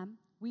meantime,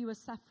 we were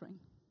suffering.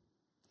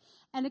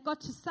 And it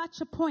got to such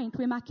a point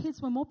where my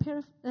kids were more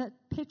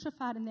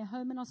petrified in their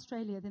home in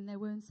Australia than they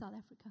were in South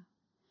Africa.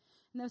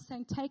 And they were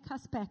saying, take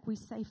us back, we're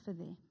safer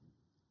there.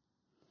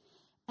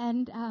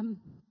 And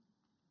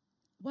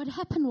what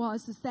happened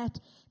is that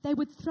they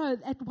would throw,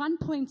 at one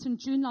point in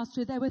June last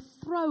year, they were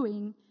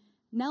throwing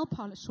nail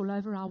polish all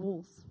over our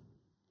walls.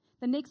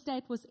 The next day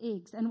it was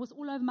eggs, and it was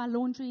all over my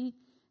laundry.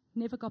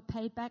 Never got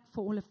paid back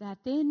for all of that.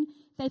 Then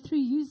they threw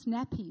used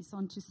nappies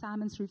onto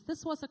Simon's roof.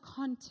 This was a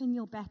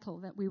continual battle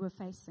that we were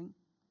facing.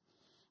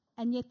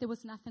 And yet there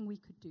was nothing we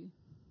could do.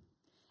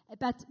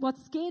 But what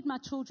scared my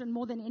children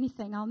more than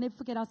anything, I'll never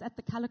forget, I was at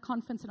the colour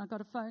conference and I got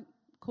a phone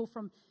call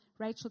from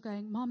Rachel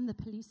going, Mom, the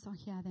police are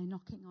here, they're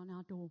knocking on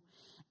our door.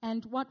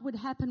 And what would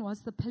happen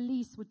was the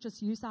police would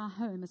just use our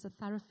home as a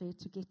thoroughfare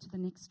to get to the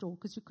next door,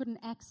 because you couldn't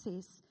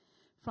access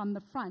from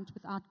the front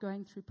without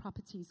going through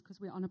properties,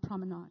 because we're on a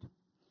promenade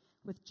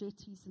with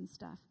jetties and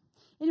stuff.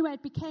 Anyway,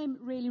 it became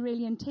really,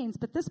 really intense.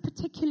 But this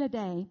particular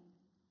day,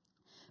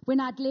 when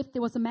I'd left,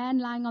 there was a man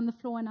lying on the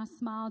floor, and I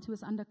smiled. He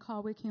was under a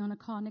car, working on a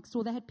car next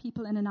door. They had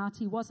people in and out.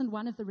 He wasn't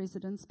one of the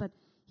residents, but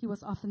he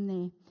was often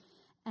there.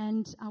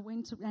 And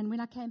and when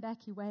I came back,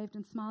 he waved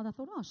and smiled. I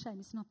thought, oh, shame,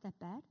 it's not that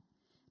bad.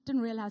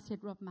 Didn't realize he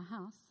had robbed my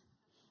house.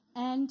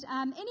 And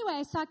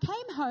anyway, so I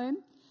came home,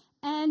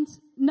 and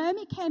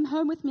Naomi came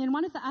home with me. And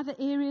one of the other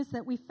areas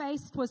that we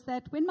faced was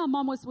that when my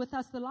mom was with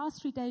us, the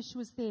last 3 days she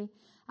was there,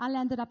 I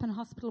landed up in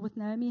hospital with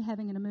Naomi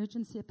having an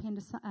emergency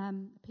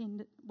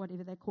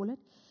whatever they call it.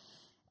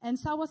 And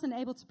so I wasn't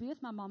able to be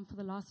with my mom for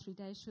the last 3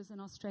 days. She was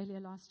in Australia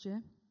last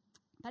year.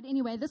 But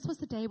anyway, this was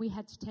the day we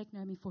had to take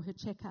Naomi for her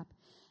checkup.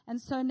 And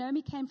so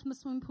Naomi came from the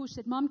swimming pool. She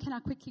said, Mom, can I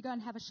quickly go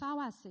and have a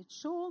shower? I said,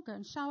 sure, go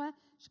and shower.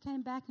 She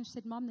came back and she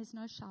said, Mom, there's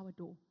no shower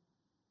door.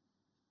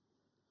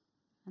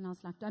 And I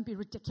was like, don't be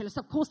ridiculous.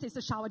 Of course there's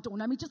a shower door.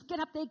 Naomi, just get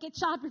up there, get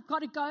showered. We've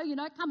got to go.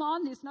 Come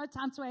on. There's no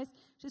time to waste.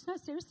 She says, no,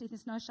 seriously,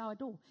 there's no shower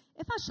door.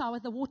 If I shower,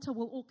 the water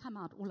will all come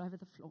out all over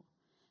the floor.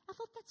 I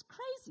thought, that's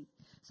crazy.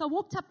 So I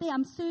walked up there.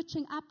 I'm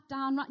searching up,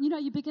 down, right.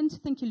 You begin to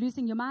think you're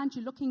losing your mind.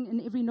 You're looking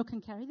in every nook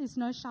and cranny. There's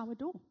no shower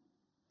door.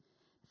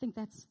 I think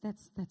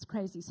that's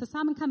crazy. So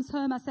Simon comes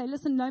home. I say,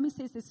 listen, Naomi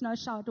says there's no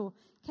shower door.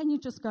 Can you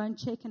just go and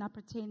check? And I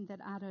pretend that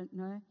I don't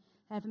know.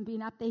 I haven't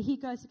been up there. He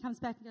comes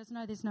back and goes,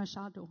 no, there's no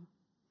shower door.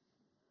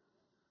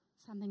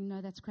 Something,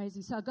 no, that's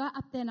crazy. So I go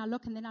up there and I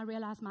look, and then I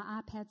realize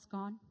my iPad's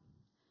gone.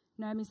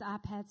 Naomi's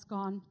iPad's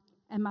gone,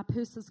 and my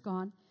purse is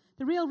gone.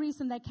 The real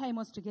reason they came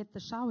was to get the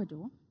shower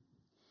door,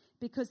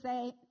 because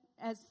they,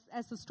 as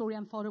the story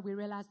unfolded, we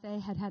realized they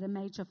had a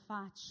major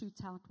fight,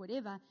 shootout,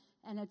 whatever,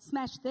 and had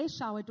smashed their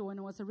shower door, and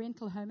it was a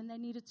rental home, and they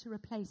needed to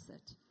replace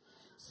it.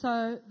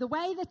 So the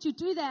way that you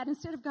do that,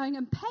 instead of going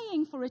and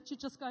paying for it, you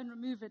just go and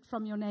remove it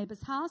from your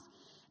neighbor's house.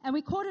 And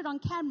we caught it on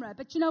camera.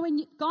 But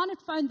when Garnet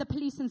phoned the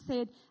police and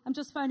said, I'm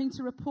just phoning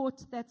to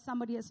report that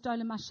somebody has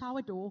stolen my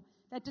shower door,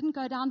 that didn't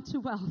go down too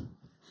well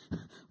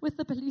with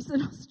the police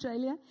in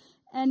Australia.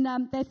 And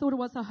they thought it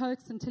was a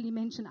hoax until he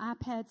mentioned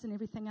iPads and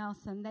everything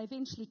else. And they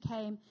eventually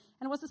came.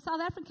 And it was a South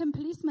African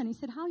policeman. He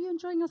said, how are you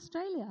enjoying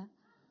Australia?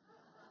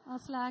 I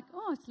was like,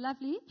 oh, it's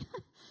lovely.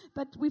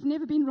 But we've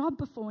never been robbed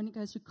before. And he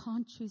goes, you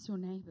can't choose your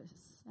neighbors.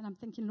 And I'm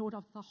thinking, Lord,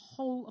 of the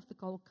whole of the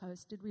Gold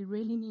Coast, did we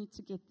really need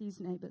to get these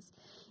neighbors?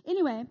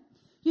 Anyway,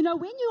 when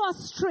you are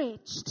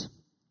stretched,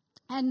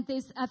 and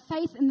there's a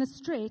faith in the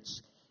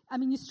stretch,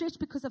 you stretch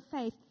because of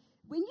faith.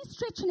 When you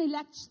stretch an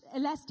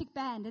elastic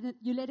band and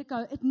you let it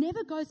go, it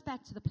never goes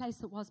back to the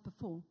place it was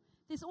before.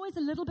 There's always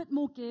a little bit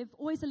more give,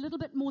 always a little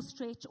bit more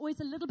stretch, always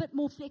a little bit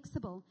more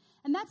flexible.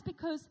 And that's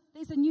because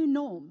there's a new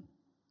norm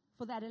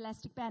for that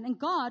elastic band. And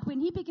God, when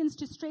he begins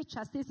to stretch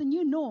us, there's a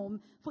new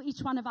norm for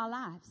each one of our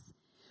lives.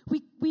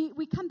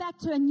 We come back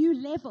to a new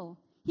level.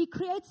 He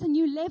creates a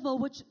new level,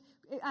 which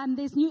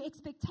there's new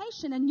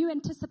expectation and new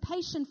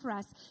anticipation for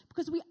us,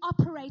 because we're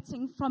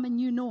operating from a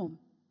new norm.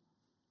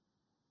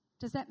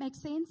 Does that make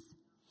sense?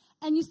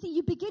 And you see,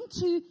 you begin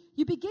to,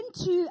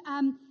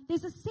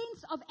 there's a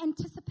sense of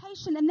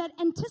anticipation, and that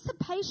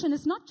anticipation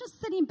is not just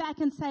sitting back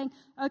and saying,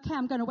 okay,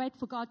 I'm going to wait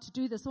for God to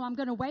do this, or I'm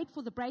going to wait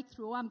for the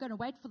breakthrough, or I'm going to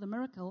wait for the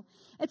miracle.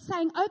 It's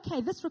saying,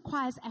 okay, this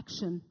requires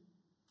action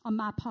on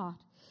my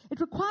part.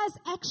 It requires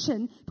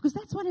action, because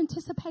that's what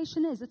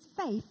anticipation is. It's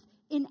faith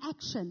in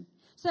action.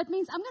 So it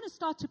means I'm going to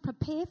start to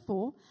prepare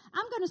for,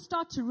 I'm going to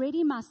start to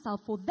ready myself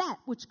for that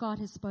which God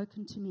has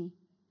spoken to me.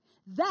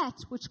 That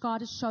which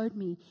God has showed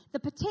me, the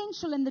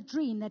potential and the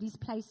dream that He's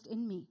placed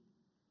in me.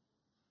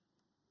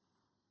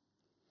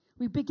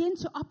 We begin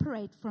to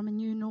operate from a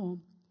new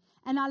norm.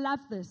 And I love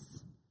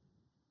this.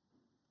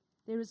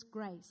 There is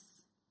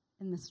grace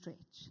in the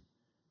stretch.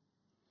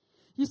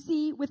 You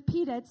see, with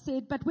Peter it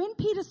said, but when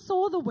Peter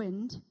saw the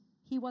wind,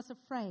 he was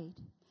afraid,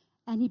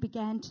 and he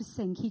began to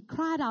sink. He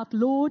cried out,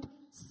 Lord,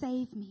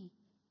 save me.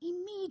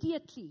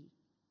 Immediately,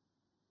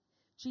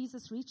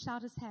 Jesus reached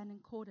out His hand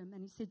and caught him,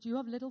 and He said, you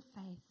have little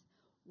faith.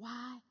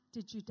 Why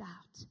did you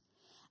doubt?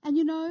 And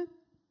you know,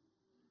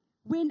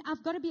 when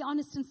I've got to be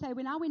honest and say,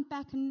 when I went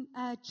back in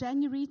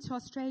January to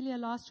Australia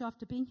last year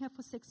after being here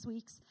for 6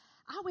 weeks,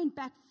 I went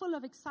back full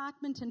of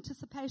excitement,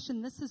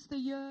 anticipation. This is the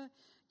year,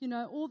 you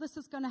know, all this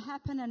is going to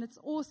happen and it's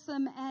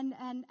awesome. And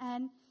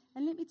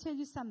let me tell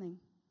you something.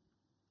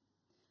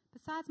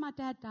 Besides my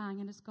dad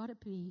dying, and it's got to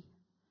be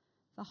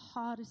the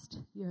hardest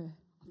year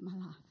of my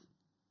life.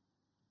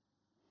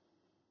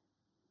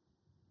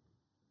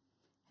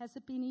 Has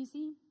it been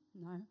easy?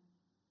 No.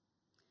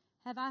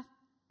 Have I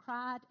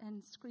cried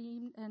and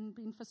screamed and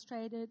been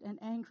frustrated and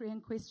angry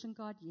and questioned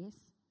God? Yes.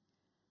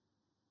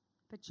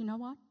 But you know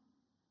what?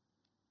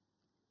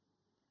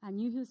 I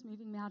knew He was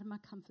moving me out of my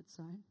comfort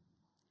zone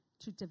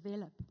to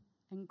develop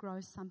and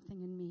grow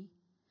something in me.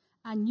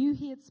 I knew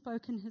He had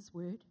spoken His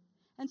word.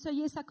 And so,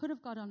 yes, I could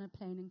have got on a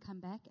plane and come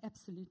back,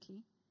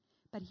 absolutely.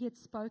 But He had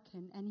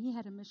spoken, and He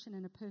had a mission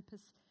and a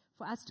purpose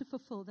for us to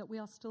fulfill that we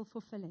are still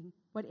fulfilling,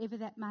 whatever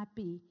that might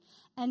be.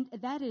 And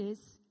that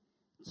is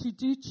to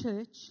do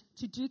church,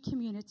 to do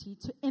community,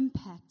 to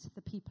impact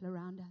the people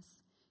around us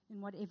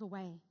in whatever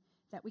way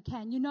that we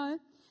can. You know,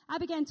 I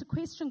began to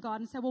question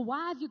God and say, well,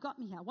 why have you got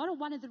me here? What are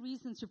one of the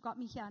reasons you've got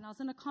me here? And I was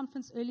in a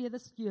conference earlier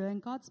this year,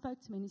 and God spoke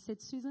to me, and He said,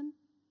 Susan,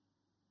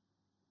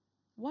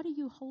 what are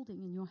you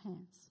holding in your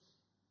hands?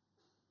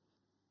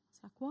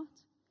 It's like, what?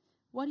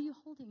 What are you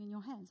holding in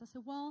your hands? I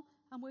said, well,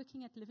 I'm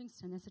working at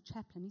Livingston as a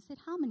chaplain. He said,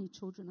 how many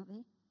children are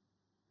there?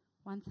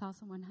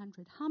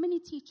 1,100. How many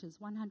teachers?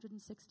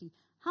 160.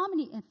 How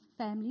many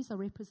families are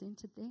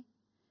represented there?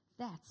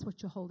 That's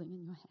what you're holding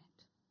in your hand.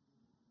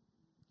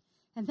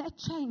 And that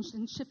changed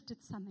and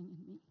shifted something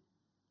in me.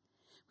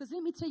 Because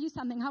let me tell you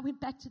something. I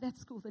went back to that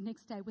school the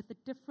next day with a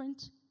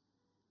different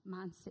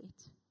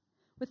mindset,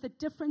 with a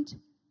different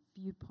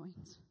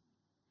viewpoint.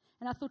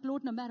 And I thought,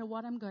 Lord, no matter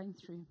what I'm going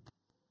through,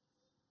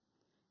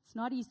 it's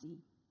not easy.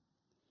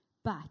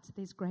 But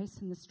there's grace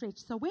in the stretch.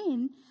 So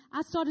when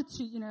I started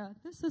to, you know,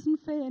 this isn't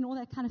fair and all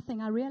that kind of thing,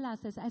 I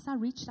realized as I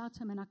reached out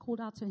to Him and I called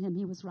out to Him,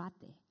 He was right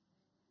there.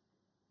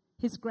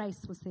 His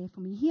grace was there for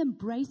me. He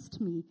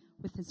embraced me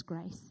with His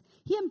grace.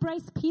 He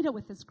embraced Peter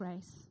with His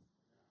grace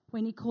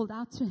when he called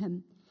out to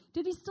him.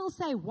 Did he still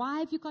say, why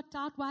have you got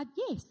doubt? Why?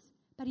 Yes.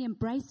 But he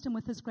embraced him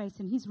with His grace,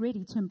 and He's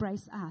ready to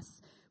embrace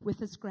us with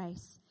His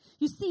grace.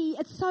 You see,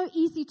 it's so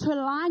easy to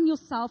align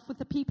yourself with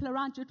the people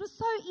around you. It was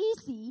so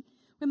easy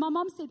when my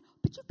mom said,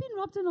 but you've been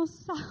robbed in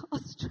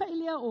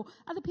Australia, or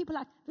other people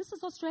like, this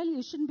is Australia,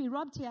 you shouldn't be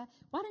robbed here.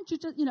 Why don't you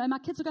just, you know, my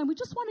kids are going, we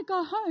just want to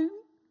go home.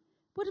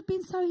 Would have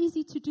been so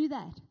easy to do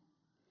that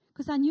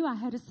because I knew I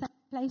had a safe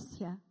place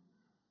here.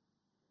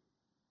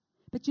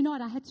 But you know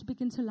what? I had to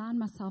begin to align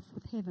myself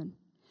with heaven,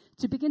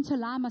 to begin to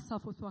align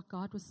myself with what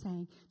God was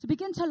saying, to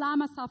begin to align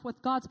myself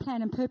with God's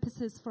plan and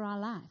purposes for our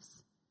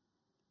lives.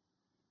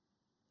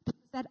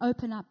 Because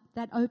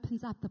that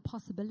opens up the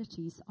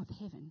possibilities of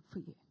heaven for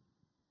you.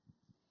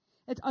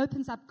 It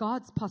opens up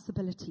God's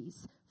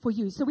possibilities for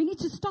you. So we need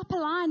to stop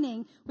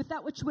aligning with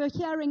that which we're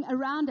hearing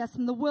around us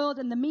in the world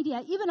and the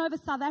media, even over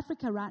South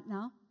Africa right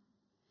now,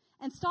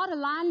 and start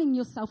aligning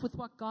yourself with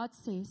what God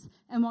says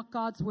and what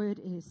God's word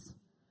is.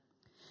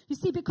 You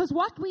see, because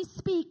what we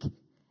speak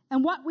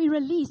and what we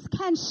release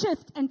can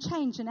shift and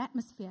change an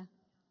atmosphere.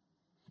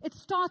 It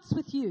starts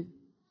with you.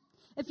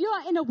 If you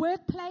are in a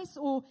workplace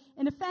or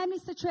in a family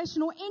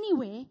situation or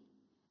anywhere,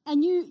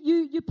 and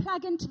you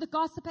plug into the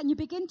gossip and you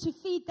begin to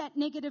feed that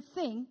negative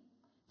thing,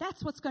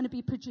 that's what's going to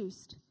be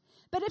produced.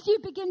 But if you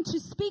begin to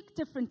speak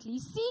differently,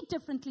 see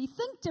differently,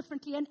 think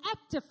differently, and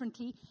act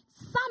differently,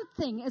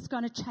 something is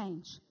going to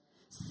change.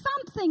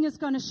 Something is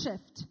going to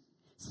shift.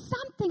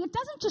 Something. It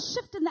doesn't just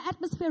shift in the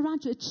atmosphere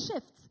around you. It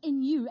shifts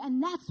in you,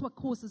 and that's what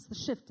causes the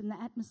shift in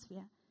the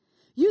atmosphere.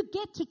 You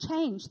get to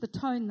change the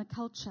tone, the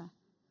culture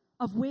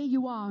of where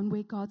you are and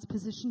where God's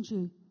positioned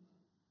you.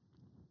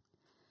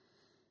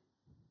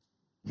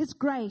 His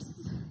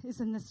grace is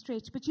in the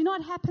stretch. But you know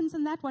what happens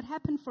in that? What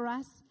happened for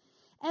us?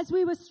 As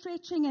we were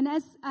stretching and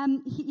as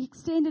He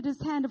extended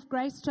His hand of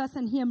grace to us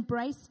and He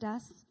embraced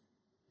us,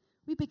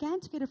 we began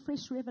to get a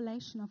fresh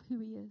revelation of who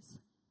He is.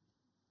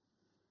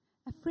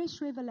 a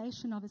fresh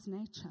revelation of his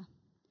nature,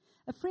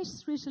 a fresh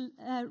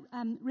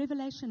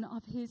revelation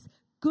of his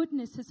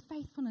goodness, his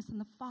faithfulness, and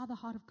the Father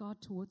heart of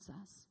God towards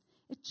us.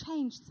 It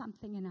changed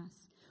something in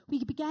us.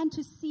 We began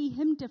to see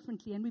him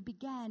differently, and we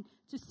began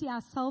to see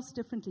ourselves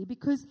differently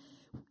because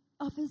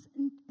of his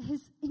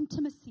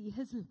intimacy,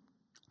 his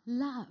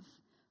love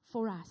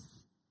for us.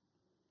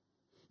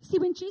 See,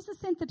 when Jesus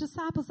sent the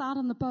disciples out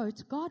on the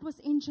boat, God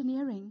was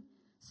engineering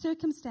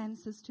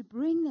circumstances to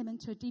bring them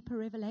into a deeper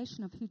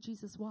revelation of who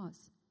Jesus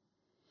was.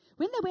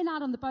 When they went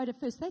out on the boat at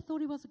first, they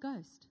thought he was a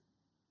ghost.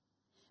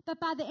 But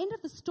by the end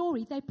of the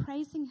story, they're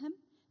praising him,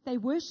 they're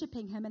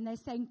worshiping him, and they're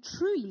saying,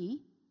 truly,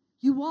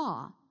 you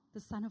are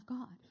the Son of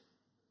God.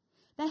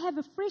 They have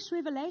a fresh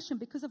revelation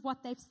because of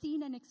what they've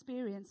seen and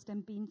experienced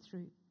and been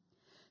through.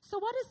 So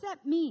what does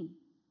that mean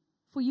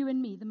for you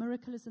and me? The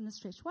miracle is in the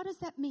stretch. What does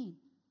that mean?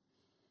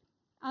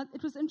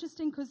 It was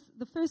interesting because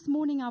the first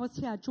morning I was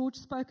here, George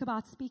spoke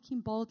about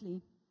speaking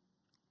boldly.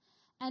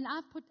 And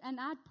I'd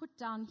put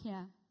down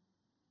here,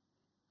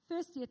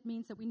 firstly, it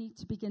means that we need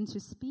to begin to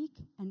speak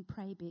and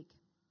pray big.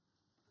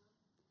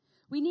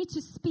 We need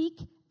to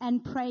speak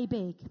and pray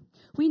big.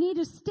 We need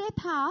to step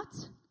out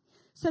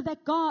so that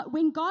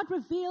when God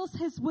reveals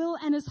his will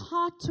and his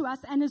heart to us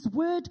and his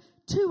word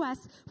to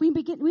us, we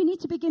need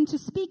to begin to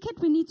speak it.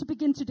 We need to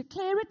begin to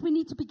declare it. We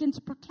need to begin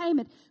to proclaim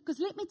it. Because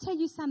let me tell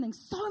you something.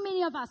 So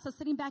many of us are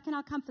sitting back in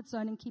our comfort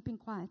zone and keeping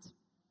quiet.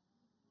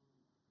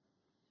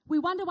 We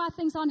wonder why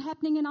things aren't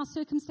happening in our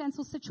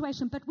circumstantial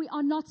situation, but we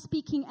are not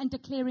speaking and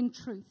declaring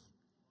truth.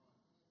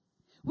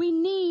 We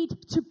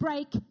need to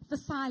break the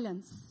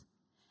silence.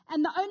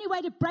 And the only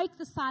way to break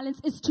the silence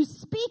is to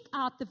speak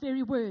out the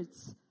very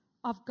words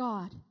of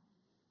God.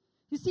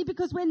 You see,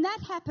 because when that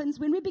happens,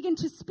 when we begin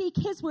to speak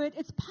his word,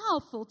 it's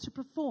powerful to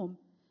perform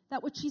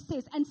that which he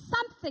says, and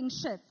something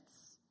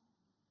shifts.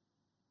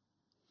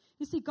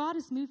 You see, God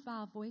is moved by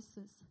our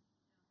voices.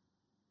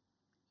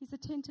 He's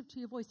attentive to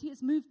your voice. He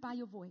is moved by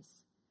your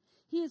voice.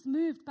 He is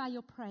moved by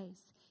your praise.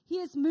 He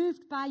is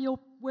moved by your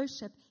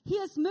worship. He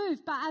is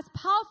moved by us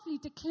powerfully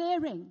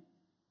declaring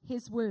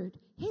his word.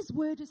 His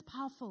word is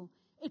powerful.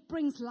 It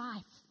brings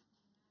life.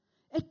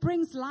 It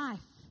brings life.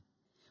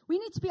 We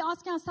need to be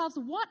asking ourselves,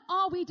 what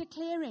are we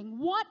declaring?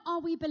 What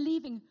are we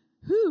believing?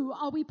 Who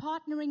are we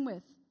partnering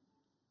with?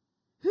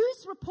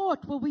 Whose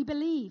report will we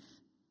believe?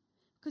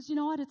 Because you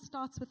know what? It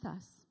starts with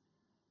us.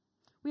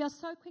 We are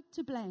so quick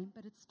to blame,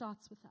 but it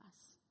starts with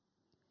us.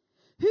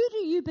 Who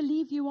do you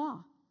believe you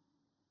are?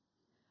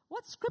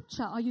 What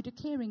scripture are you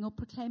declaring or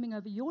proclaiming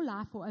over your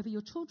life or over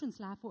your children's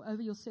life or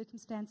over your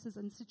circumstances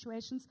and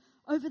situations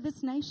over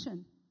this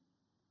nation?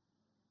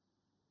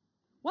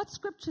 What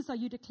scriptures are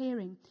you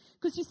declaring?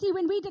 Because you see,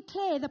 when we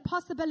declare the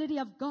possibility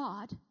of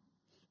God,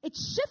 it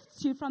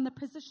shifts you from the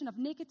position of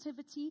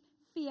negativity,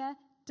 fear,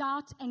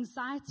 doubt,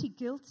 anxiety,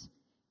 guilt,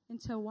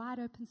 into a wide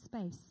open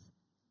space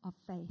of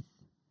faith.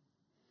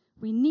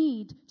 We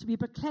need to be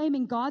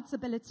proclaiming God's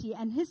ability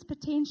and his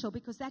potential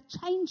because that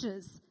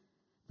changes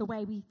the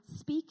way we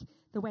speak,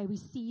 the way we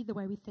see, the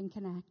way we think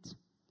and act.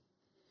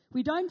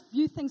 We don't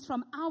view things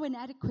from our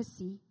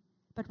inadequacy,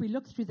 but we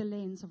look through the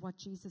lens of what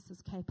Jesus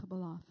is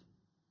capable of.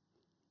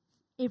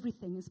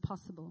 Everything is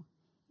possible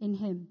in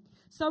him.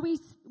 So we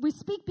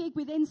speak big,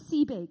 we then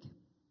see big.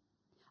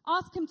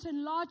 Ask him to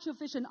enlarge your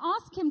vision.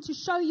 Ask him to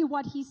show you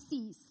what he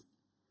sees.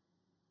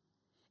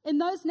 In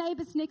those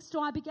neighbors next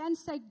door, I began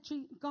to say,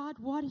 God,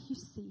 what do you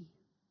see?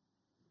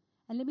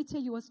 And let me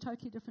tell you, it was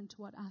totally different to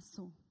what I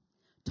saw.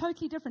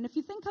 Totally different. If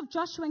you think of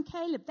Joshua and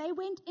Caleb, they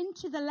went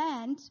into the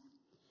land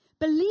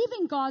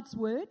believing God's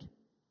word,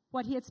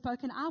 what he had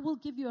spoken, I will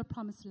give you a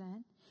promised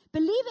land.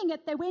 Believing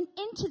it, they went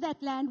into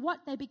that land. What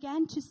they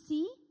began to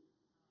see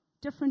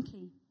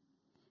differently.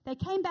 They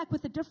came back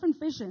with a different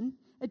vision,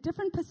 a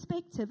different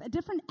perspective, a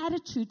different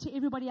attitude to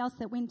everybody else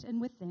that went in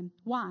with them.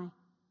 Why?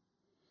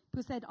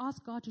 Because they'd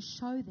asked God to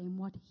show them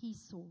what he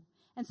saw.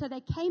 And so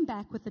they came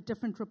back with a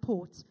different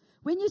report.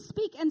 When you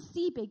speak and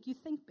see big, you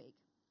think big.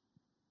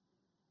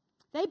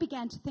 They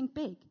began to think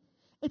big.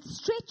 It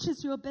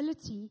stretches your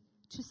ability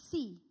to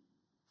see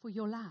for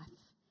your life.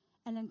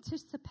 And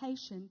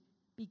anticipation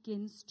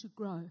begins to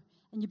grow.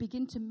 And you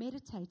begin to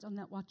meditate on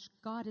that what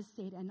God has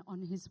said and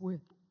on his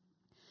word.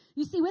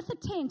 You see, with a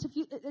tent,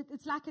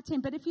 it's like a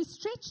tent, but if you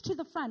stretch to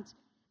the front,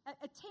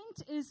 a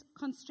tent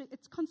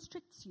it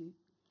constricts you.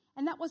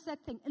 And that was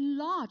that thing.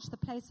 Enlarge the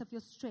place of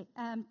your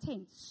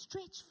tent.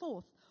 Stretch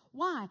forth.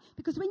 Why?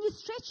 Because when you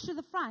stretch to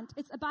the front,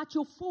 it's about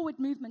your forward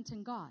movement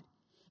in God.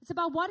 It's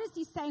about what is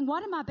he saying,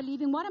 what am I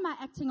believing, what am I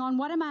acting on,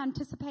 what am I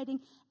anticipating,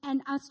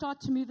 and I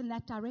start to move in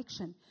that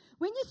direction.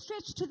 When you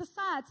stretch to the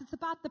sides, it's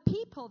about the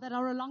people that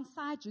are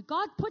alongside you.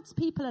 God puts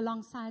people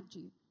alongside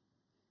you.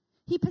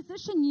 He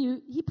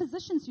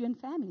positions you in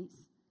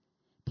families.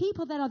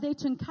 People that are there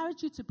to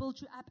encourage you, to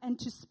build you up, and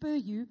to spur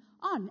you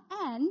on.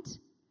 And,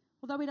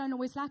 although we don't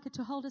always like it,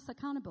 to hold us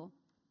accountable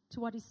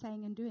to what he's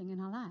saying and doing in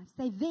our lives.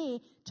 They're there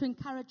to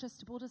encourage us,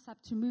 to build us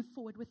up, to move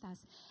forward with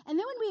us. And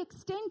then when we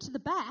extend to the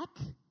back,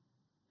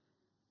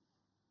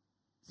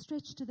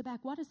 stretch to the back,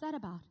 what is that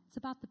about? It's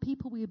about the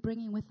people we are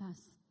bringing with us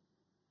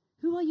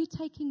Who are you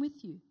taking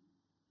with you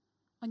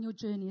on your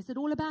journey? Is it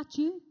all about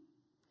you?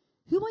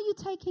 Who are you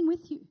taking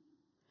with you?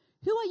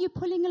 Who are you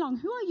pulling along?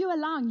 Who are you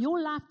allowing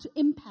your life to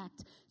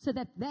impact so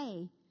that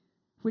they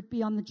would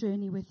be on the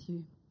journey with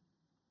you?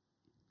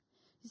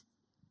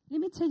 Let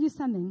me tell you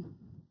something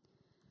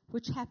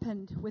which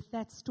happened with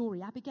that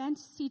story. I began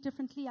to see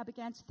differently. I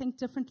began to think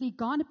differently.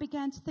 Garnet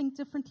began to think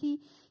differently.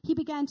 He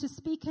began to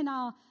speak in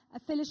our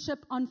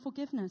fellowship on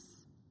forgiveness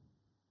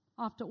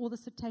after all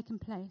this had taken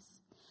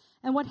place.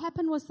 And what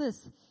happened was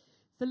this.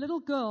 The little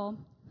girl,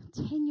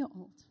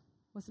 10-year-old,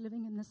 was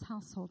living in this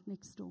household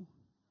next door,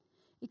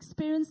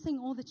 experiencing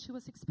all that she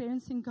was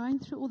experiencing, going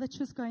through all that she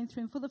was going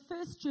through. And for the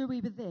first year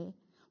we were there,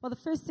 the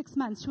first 6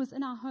 months, she was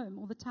in our home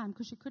all the time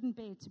because she couldn't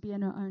bear to be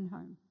in her own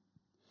home.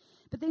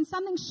 But then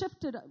something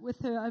shifted with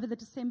her over the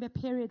December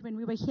period when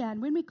we were here. And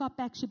when we got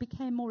back, she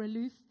became more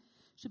aloof.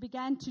 She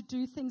began to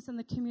do things in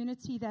the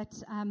community that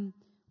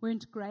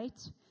weren't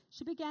great.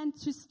 She began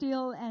to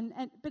steal,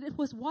 but it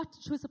was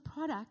she was a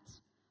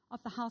product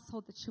of the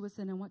household that she was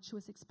in and what she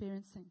was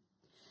experiencing.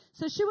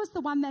 So she was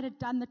the one that had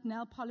done the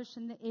nail polish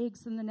and the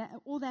eggs and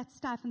all that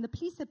stuff. And the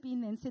police had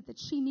been there and said that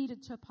she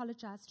needed to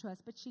apologize to us,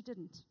 but she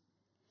didn't.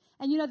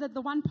 And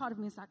the one part of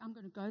me is like, I'm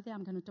going to go there,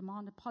 I'm going to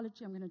demand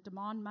apology, I'm going to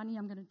demand money,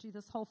 I'm going to do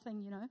this whole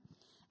thing,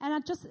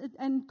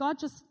 And God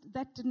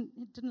didn't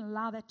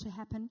allow that to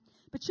happen.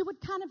 But she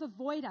would kind of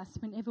avoid us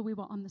whenever we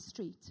were on the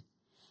street.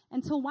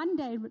 Until one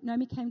day,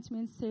 Naomi came to me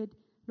and said,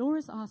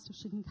 Laura's asked if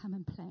she can come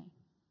and play.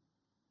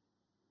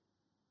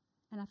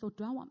 And I thought,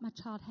 do I want my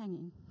child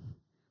hanging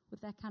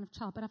with that kind of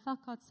child? But I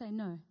felt God say,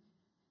 no,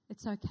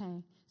 it's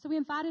okay. So we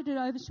invited her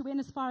over. She went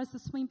as far as the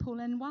swimming pool.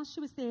 And while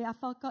she was there, I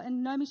felt God,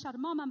 and Naomi shouted,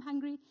 Mom, I'm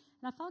hungry.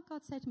 And I felt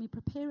God say to me,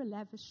 prepare a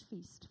lavish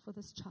feast for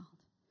this child.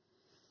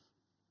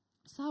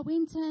 So I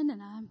went in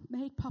and I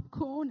made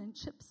popcorn and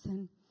chips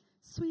and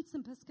sweets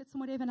and biscuits and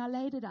whatever. And I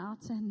laid it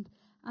out and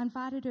I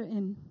invited her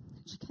in.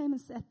 She came and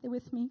sat there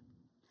with me.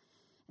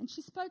 And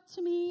she spoke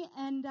to me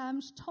and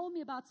she told me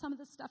about some of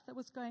the stuff that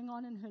was going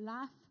on in her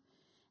life.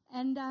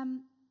 And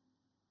and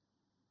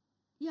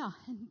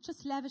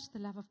just lavished the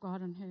love of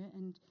God on her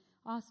and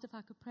asked if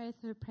I could pray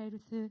with her, prayed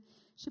with her.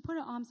 She put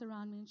her arms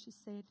around me and she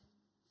said,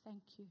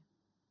 thank you.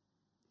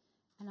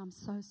 And I'm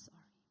so sorry.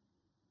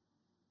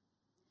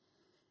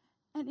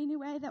 And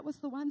anyway, that was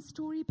the one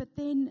story. But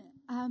then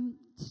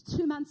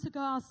 2 months ago,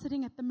 I was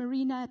sitting at the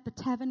marina at the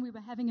tavern. We were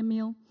having a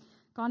meal.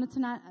 Garnet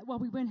and I,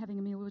 we weren't having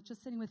a meal. We were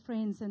just sitting with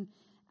friends. And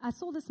I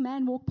saw this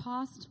man walk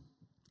past.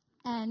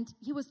 And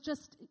he was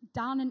just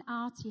down and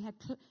out. He had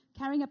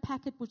carrying a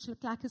packet which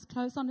looked like his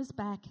clothes on his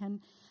back. And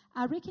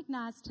I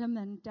recognized him,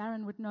 and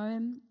Darren would know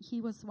him.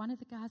 He was one of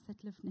the guys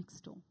that lived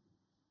next door.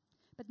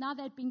 But now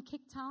they'd been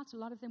kicked out. A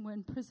lot of them were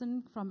in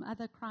prison from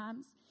other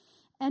crimes.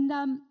 And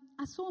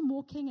I saw him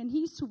walking, and he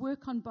used to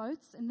work on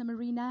boats in the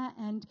marina,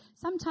 and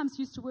sometimes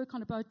used to work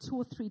on a boat 2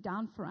 or 3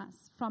 down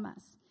from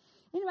us.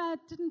 Anyway, I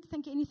didn't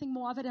think anything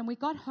more of it, and we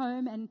got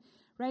home, and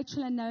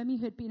Rachel and Naomi,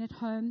 who had been at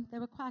home, they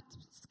were quite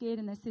scared,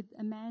 and they said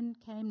a man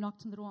came,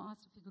 knocked on the door,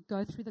 asked if he could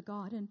go through the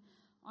garden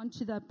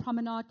onto the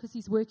promenade because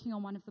he's working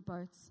on one of the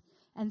boats.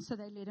 And so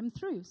they let him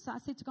through. So I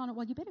said to Garnet,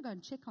 well, you better go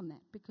and check on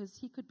that because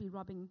he could be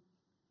robbing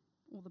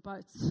all the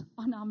boats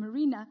on our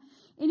marina.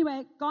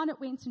 Anyway, Garnet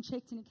went and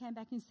checked, and he came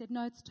back and said,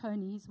 no, it's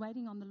Tony. He's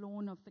waiting on the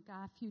lawn of the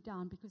guy a few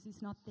down because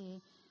he's not there,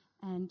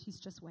 and he's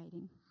just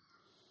waiting.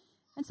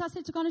 And so I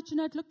said to Garnet,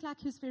 it looked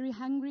like he was very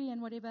hungry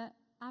and whatever.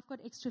 I've got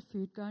extra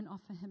food. Go and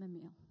offer him a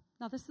meal.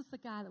 Now, this is the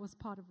guy that was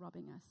part of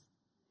robbing us.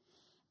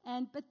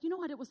 But you know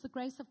what? It was the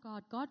grace of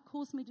God. God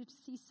caused me to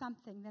see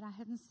something that I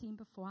hadn't seen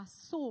before. I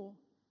saw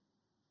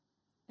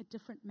a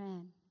different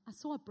man. I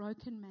saw a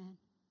broken man.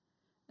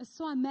 I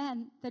saw a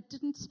man that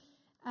didn't,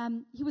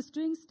 he was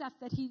doing stuff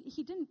that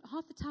he didn't,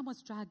 half the time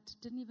was drugged,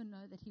 didn't even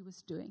know that he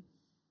was doing.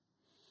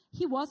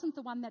 He wasn't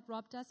the one that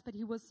robbed us, but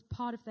he was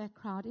part of that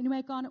crowd.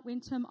 Anyway, Garnet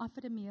went to him,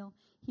 offered a meal.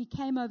 He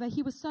came over.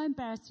 He was so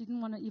embarrassed he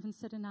didn't want to even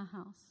sit in our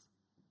house.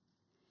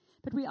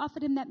 But we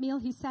offered him that meal.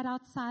 He sat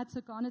outside,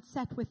 so Garnet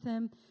sat with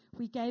him.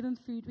 We gave him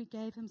food. We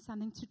gave him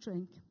something to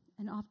drink.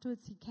 And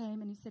afterwards he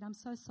came and he said, I'm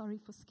so sorry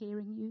for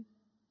scaring you.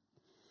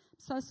 I'm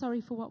so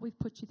sorry for what we've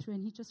put you through.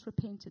 And he just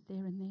repented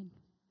there and then.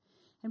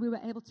 And we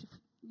were able to,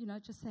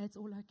 just say it's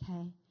all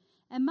okay.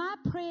 And my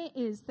prayer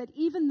is that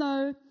even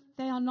though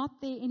they are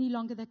not there any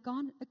longer, that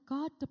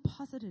God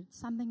deposited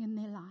something in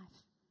their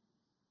life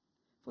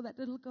for that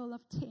little girl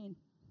of 10.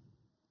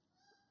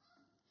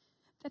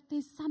 That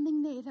there's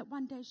something there that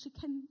one day she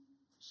can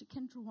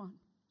draw on.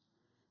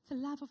 The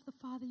love of the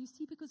Father, you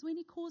see, because when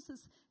He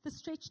causes the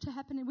stretch to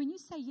happen, and when you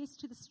say yes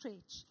to the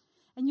stretch,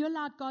 and you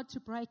allowed God to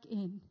break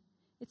in,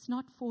 it's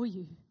not for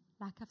you.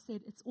 Like I've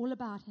said, it's all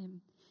about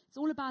Him. It's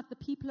all about the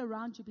people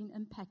around you being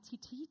impacted.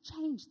 He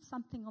changed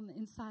something on the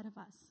inside of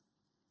us.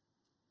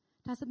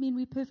 Does it mean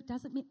we're perfect?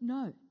 Does it mean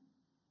no?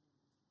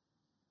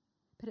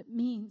 But it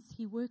means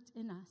He worked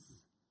in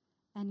us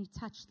and He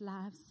touched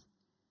lives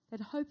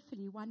that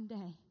hopefully one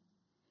day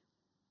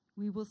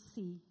we will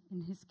see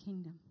in His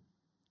kingdom.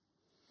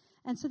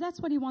 And so that's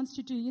what he wants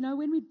to do. You know,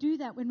 when we do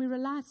that, when we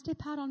step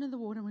out onto the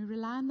water and we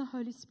rely on the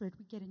Holy Spirit,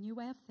 we get a new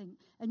way of thinking,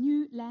 a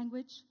new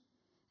language,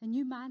 a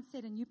new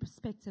mindset, a new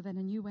perspective, and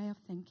a new way of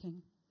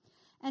thinking.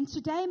 And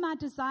today my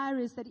desire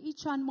is that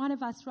each one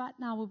of us right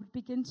now will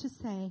begin to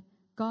say,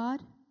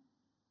 God,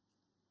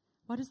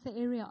 what is the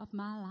area of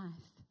my life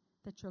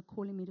that you're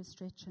calling me to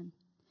stretch in?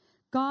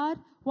 God,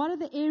 what are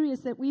the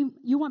areas that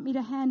you want me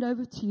to hand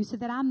over to you so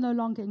that I'm no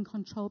longer in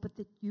control, but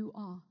that you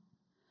are?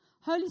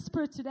 Holy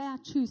Spirit, today I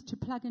choose to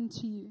plug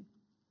into you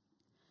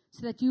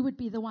so that you would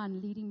be the one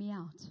leading me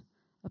out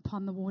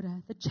upon the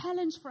water. The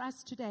challenge for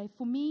us today,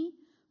 for me,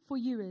 for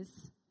you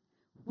is,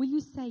 will you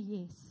say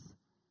yes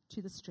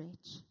to the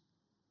stretch?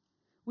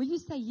 Will you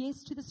say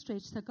yes to the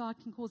stretch so God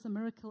can cause a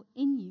miracle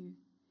in you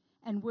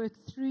and work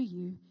through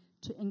you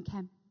to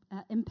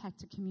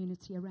impact a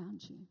community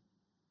around you?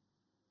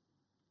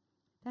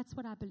 That's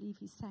what I believe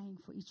he's saying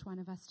for each one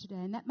of us today.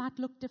 And that might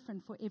look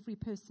different for every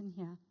person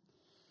here.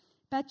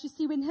 But you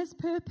see, when his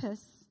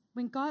purpose,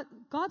 when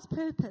God's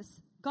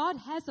purpose, God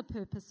has a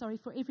purpose,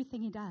 for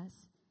everything he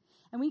does.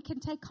 And we can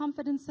take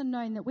confidence in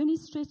knowing that when he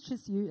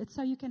stretches you, it's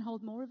so you can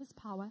hold more of his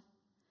power,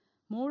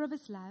 more of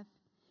his love.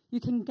 You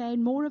can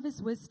gain more of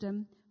his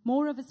wisdom,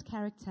 more of his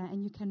character,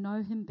 and you can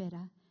know him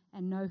better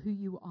and know who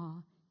you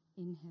are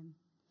in him.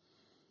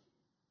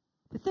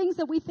 The things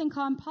that we think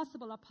are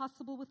impossible are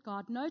possible with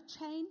God. No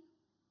chain,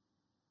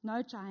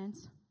 no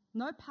giants,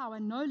 no power,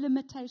 no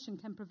limitation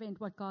can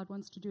prevent what God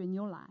wants to do in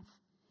your life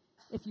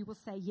if you will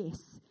say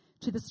yes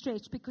to the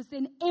stretch, because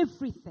then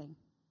everything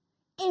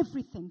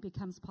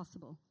becomes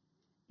possible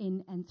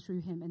in and through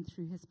him and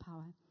through his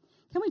power.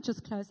 Can we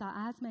just close our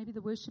eyes? Maybe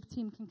the worship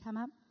team can come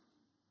up.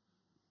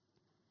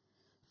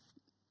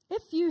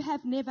 If you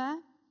have never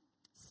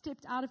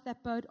stepped out of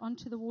that boat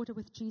onto the water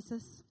with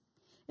Jesus,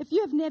 if you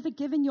have never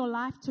given your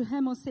life to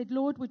him or said,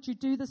 Lord, would you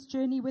do this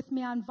journey with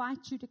me? I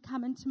invite you to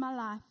come into my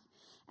life.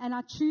 And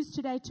I choose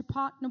today to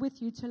partner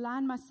with you, to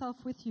align myself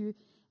with you.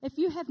 If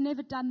you have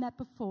never done that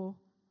before,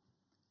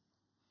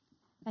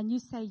 and you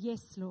say,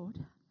 yes, Lord,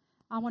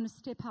 I want to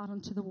step out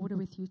onto the water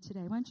with you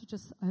today, won't you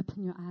just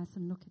open your eyes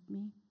and look at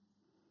me?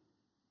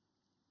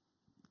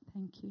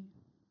 Thank you.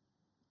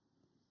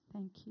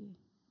 Thank you.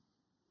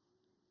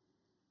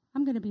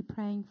 I'm going to be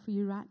praying for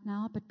you right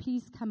now, but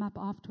please come up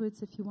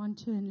afterwards if you want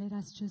to, and let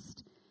us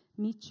just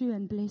meet you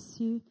and bless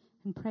you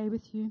and pray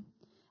with you.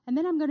 And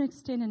then I'm going to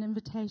extend an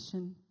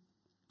invitation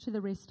to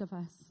the rest of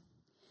us.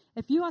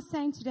 If you are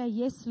saying today,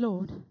 yes,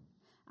 Lord,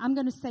 I'm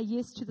going to say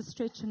yes to the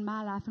stretch in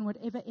my life, in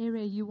whatever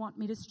area you want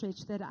me to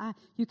stretch, that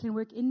you can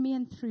work in me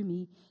and through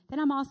me, then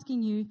I'm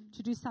asking you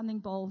to do something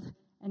bold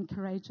and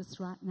courageous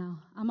right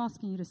now. I'm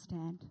asking you to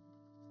stand.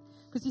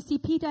 Because you see,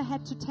 Peter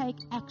had to take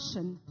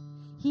action.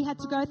 He had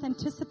to go with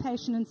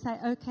anticipation and say,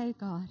 okay,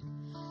 God,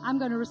 I'm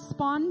going to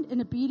respond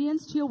in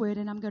obedience to your word,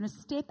 and I'm going to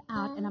step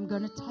out and I'm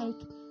going to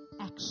take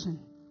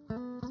action.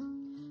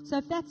 So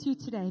if that's you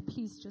today,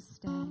 please just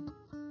stand.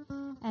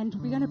 And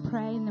we're going to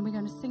pray, and then we're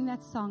going to sing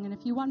that song. And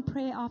if you want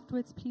prayer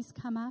afterwards, please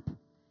come up.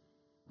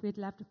 We'd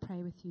love to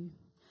pray with you.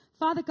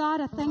 Father God,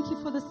 I thank you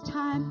for this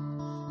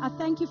time. I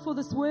thank you for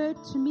this word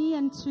to me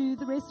and to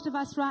the rest of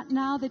us right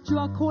now, that you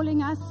are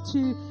calling us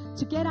to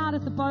get out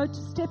of the boat,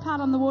 to step out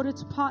on the water,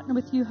 to partner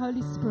with you,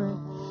 Holy Spirit.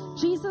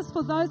 Jesus,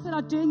 for those that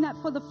are doing that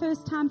for the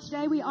first time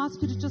today, we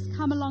ask you to just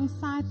come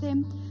alongside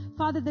them.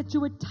 Father, that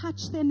you would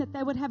touch them, that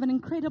they would have an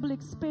incredible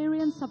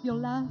experience of your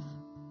love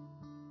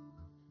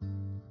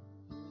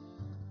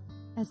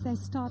as they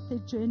start their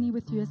journey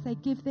with you, as they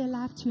give their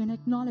life to you and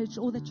acknowledge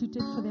all that you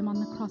did for them on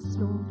the cross,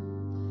 Lord.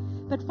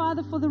 But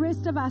Father, for the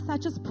rest of us, I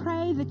just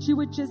pray that you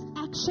would just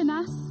action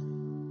us,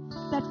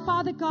 that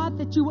Father God,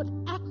 that you would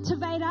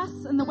activate us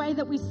in the way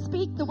that we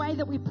speak, the way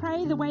that we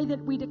pray, the way that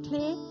we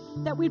declare,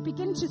 that we'd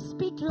begin to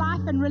speak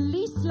life and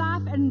release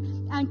life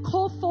and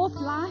call forth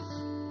life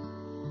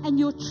and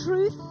your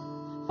truth.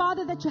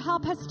 Father, that you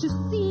help us to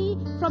see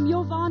from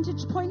your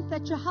vantage point,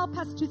 that you help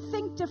us to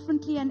think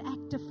differently and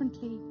act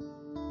differently.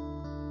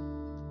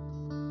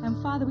 And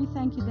Father, we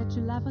thank you that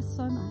you love us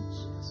so much,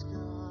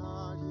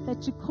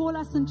 that you call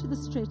us into the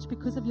stretch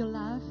because of your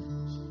love,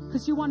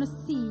 because you want to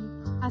see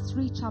us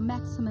reach our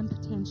maximum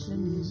potential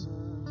in you.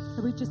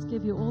 So we just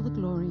give you all the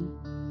glory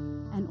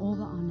and all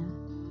the honor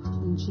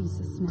in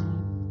Jesus'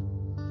 name.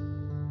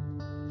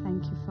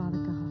 Thank you, Father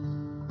God.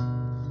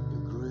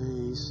 Your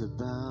grace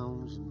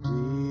abounds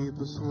in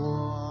deepest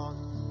water.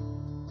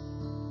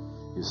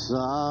 Your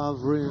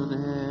sovereign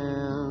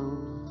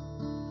hand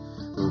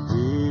will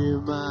be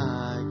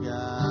my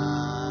guide.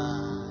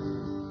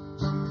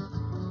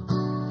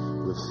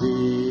 Where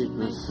feet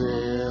may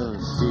fail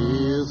and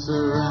fear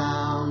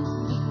surrounds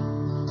me,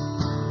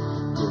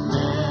 you'll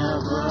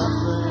never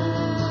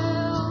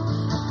fail,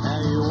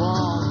 and you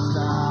won't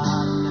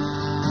stop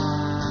now.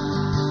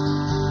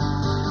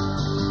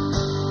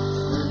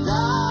 And I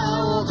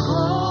will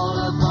call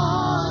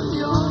upon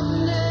your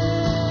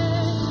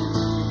name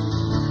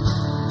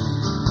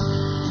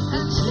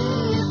and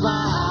keep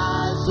my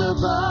eyes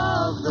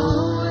above the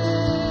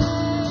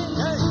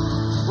waves. Hey.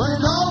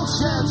 When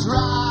oceans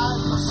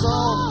rise, my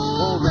soul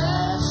will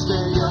rest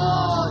in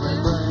your embrace.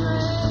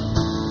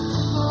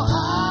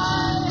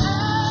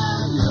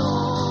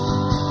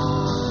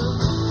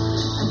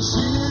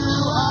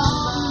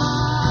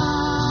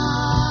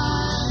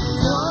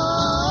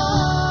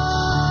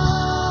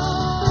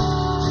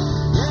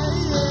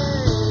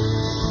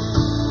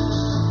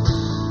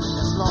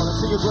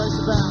 your grace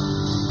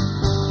abounds.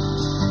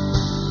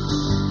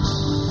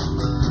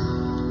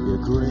 Your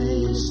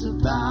grace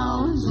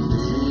abounds in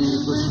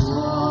deepest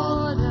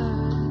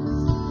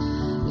waters.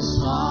 Your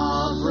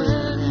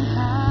sovereign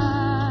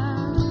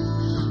hand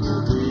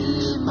will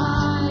be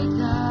my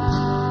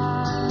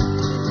guide.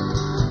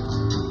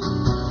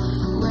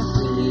 Where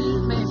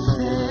feet may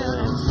fail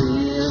and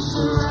fear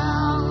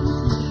surrounds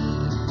me,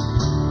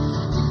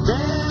 you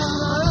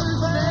never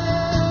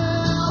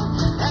fail,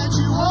 and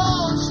you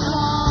won't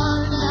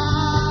start now.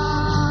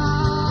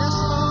 Yes,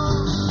 Lord.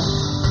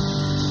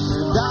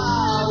 And I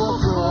will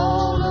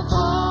call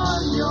upon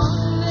your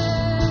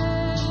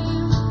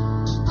name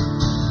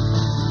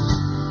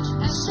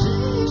and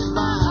speak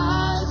my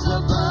eyes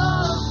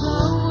above the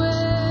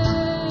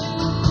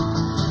waves.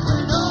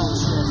 When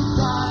oceans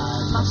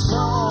rise, my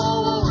soul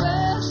will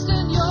rest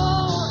in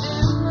your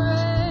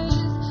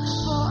embrace.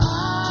 For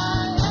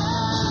I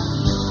am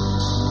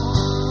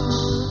yours,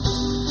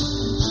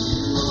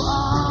 you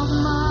are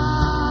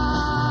mine.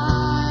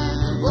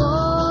 Oh,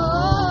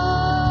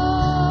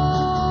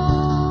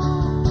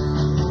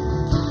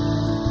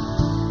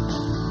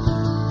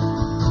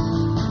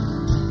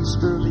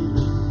 Spirit, lead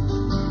me.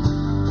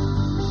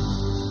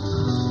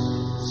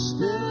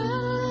 Spirit,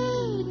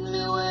 lead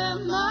me where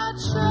my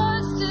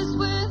trust is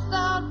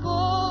without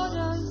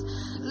borders.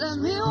 Let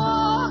me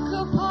walk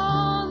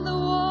upon the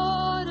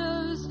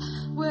waters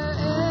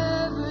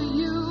wherever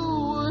you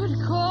would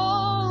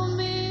call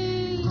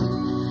me.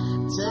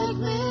 Take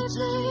me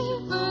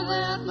deeper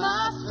than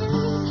my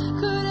feet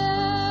could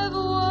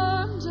ever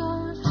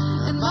wander,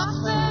 and my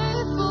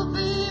faith will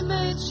be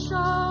made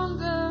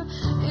stronger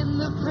in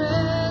the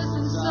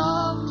presence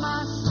of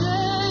my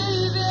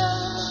Savior.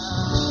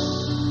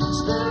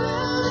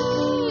 Spirit,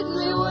 lead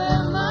me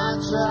where my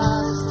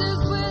trust is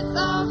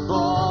without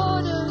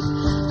borders.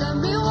 Let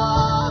me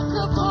walk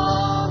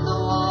upon the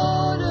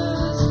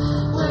waters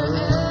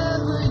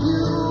wherever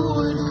you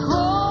would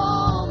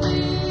call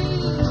me.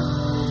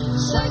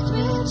 Take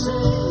me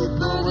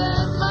deeper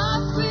than my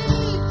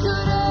feet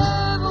could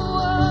ever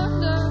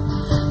wander,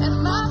 and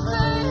my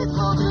faith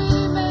will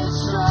be made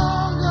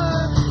stronger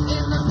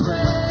in the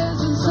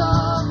presence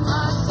of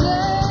my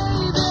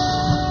Savior.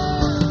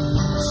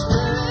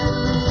 Spirit,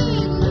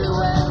 lead me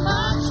where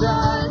my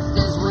trust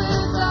is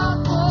without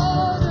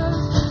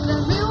borders.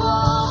 Let me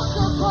walk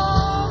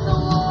upon the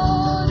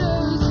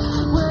waters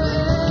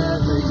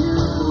wherever you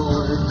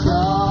would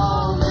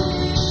call me.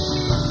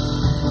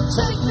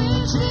 Take me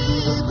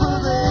deeper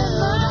than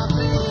my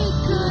feet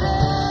could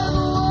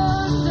ever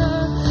wander,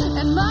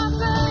 and my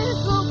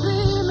faith will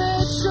be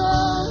made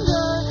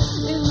stronger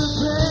in the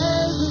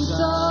presence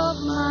of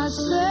my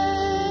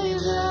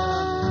Savior.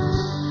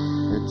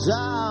 And I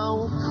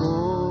will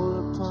call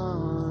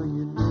upon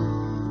your name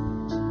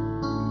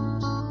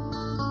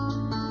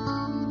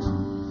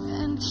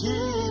and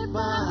keep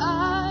my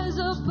eyes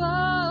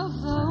above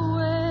the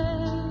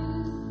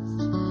waves.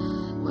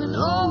 When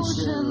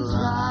oceans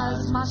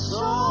rise, my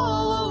soul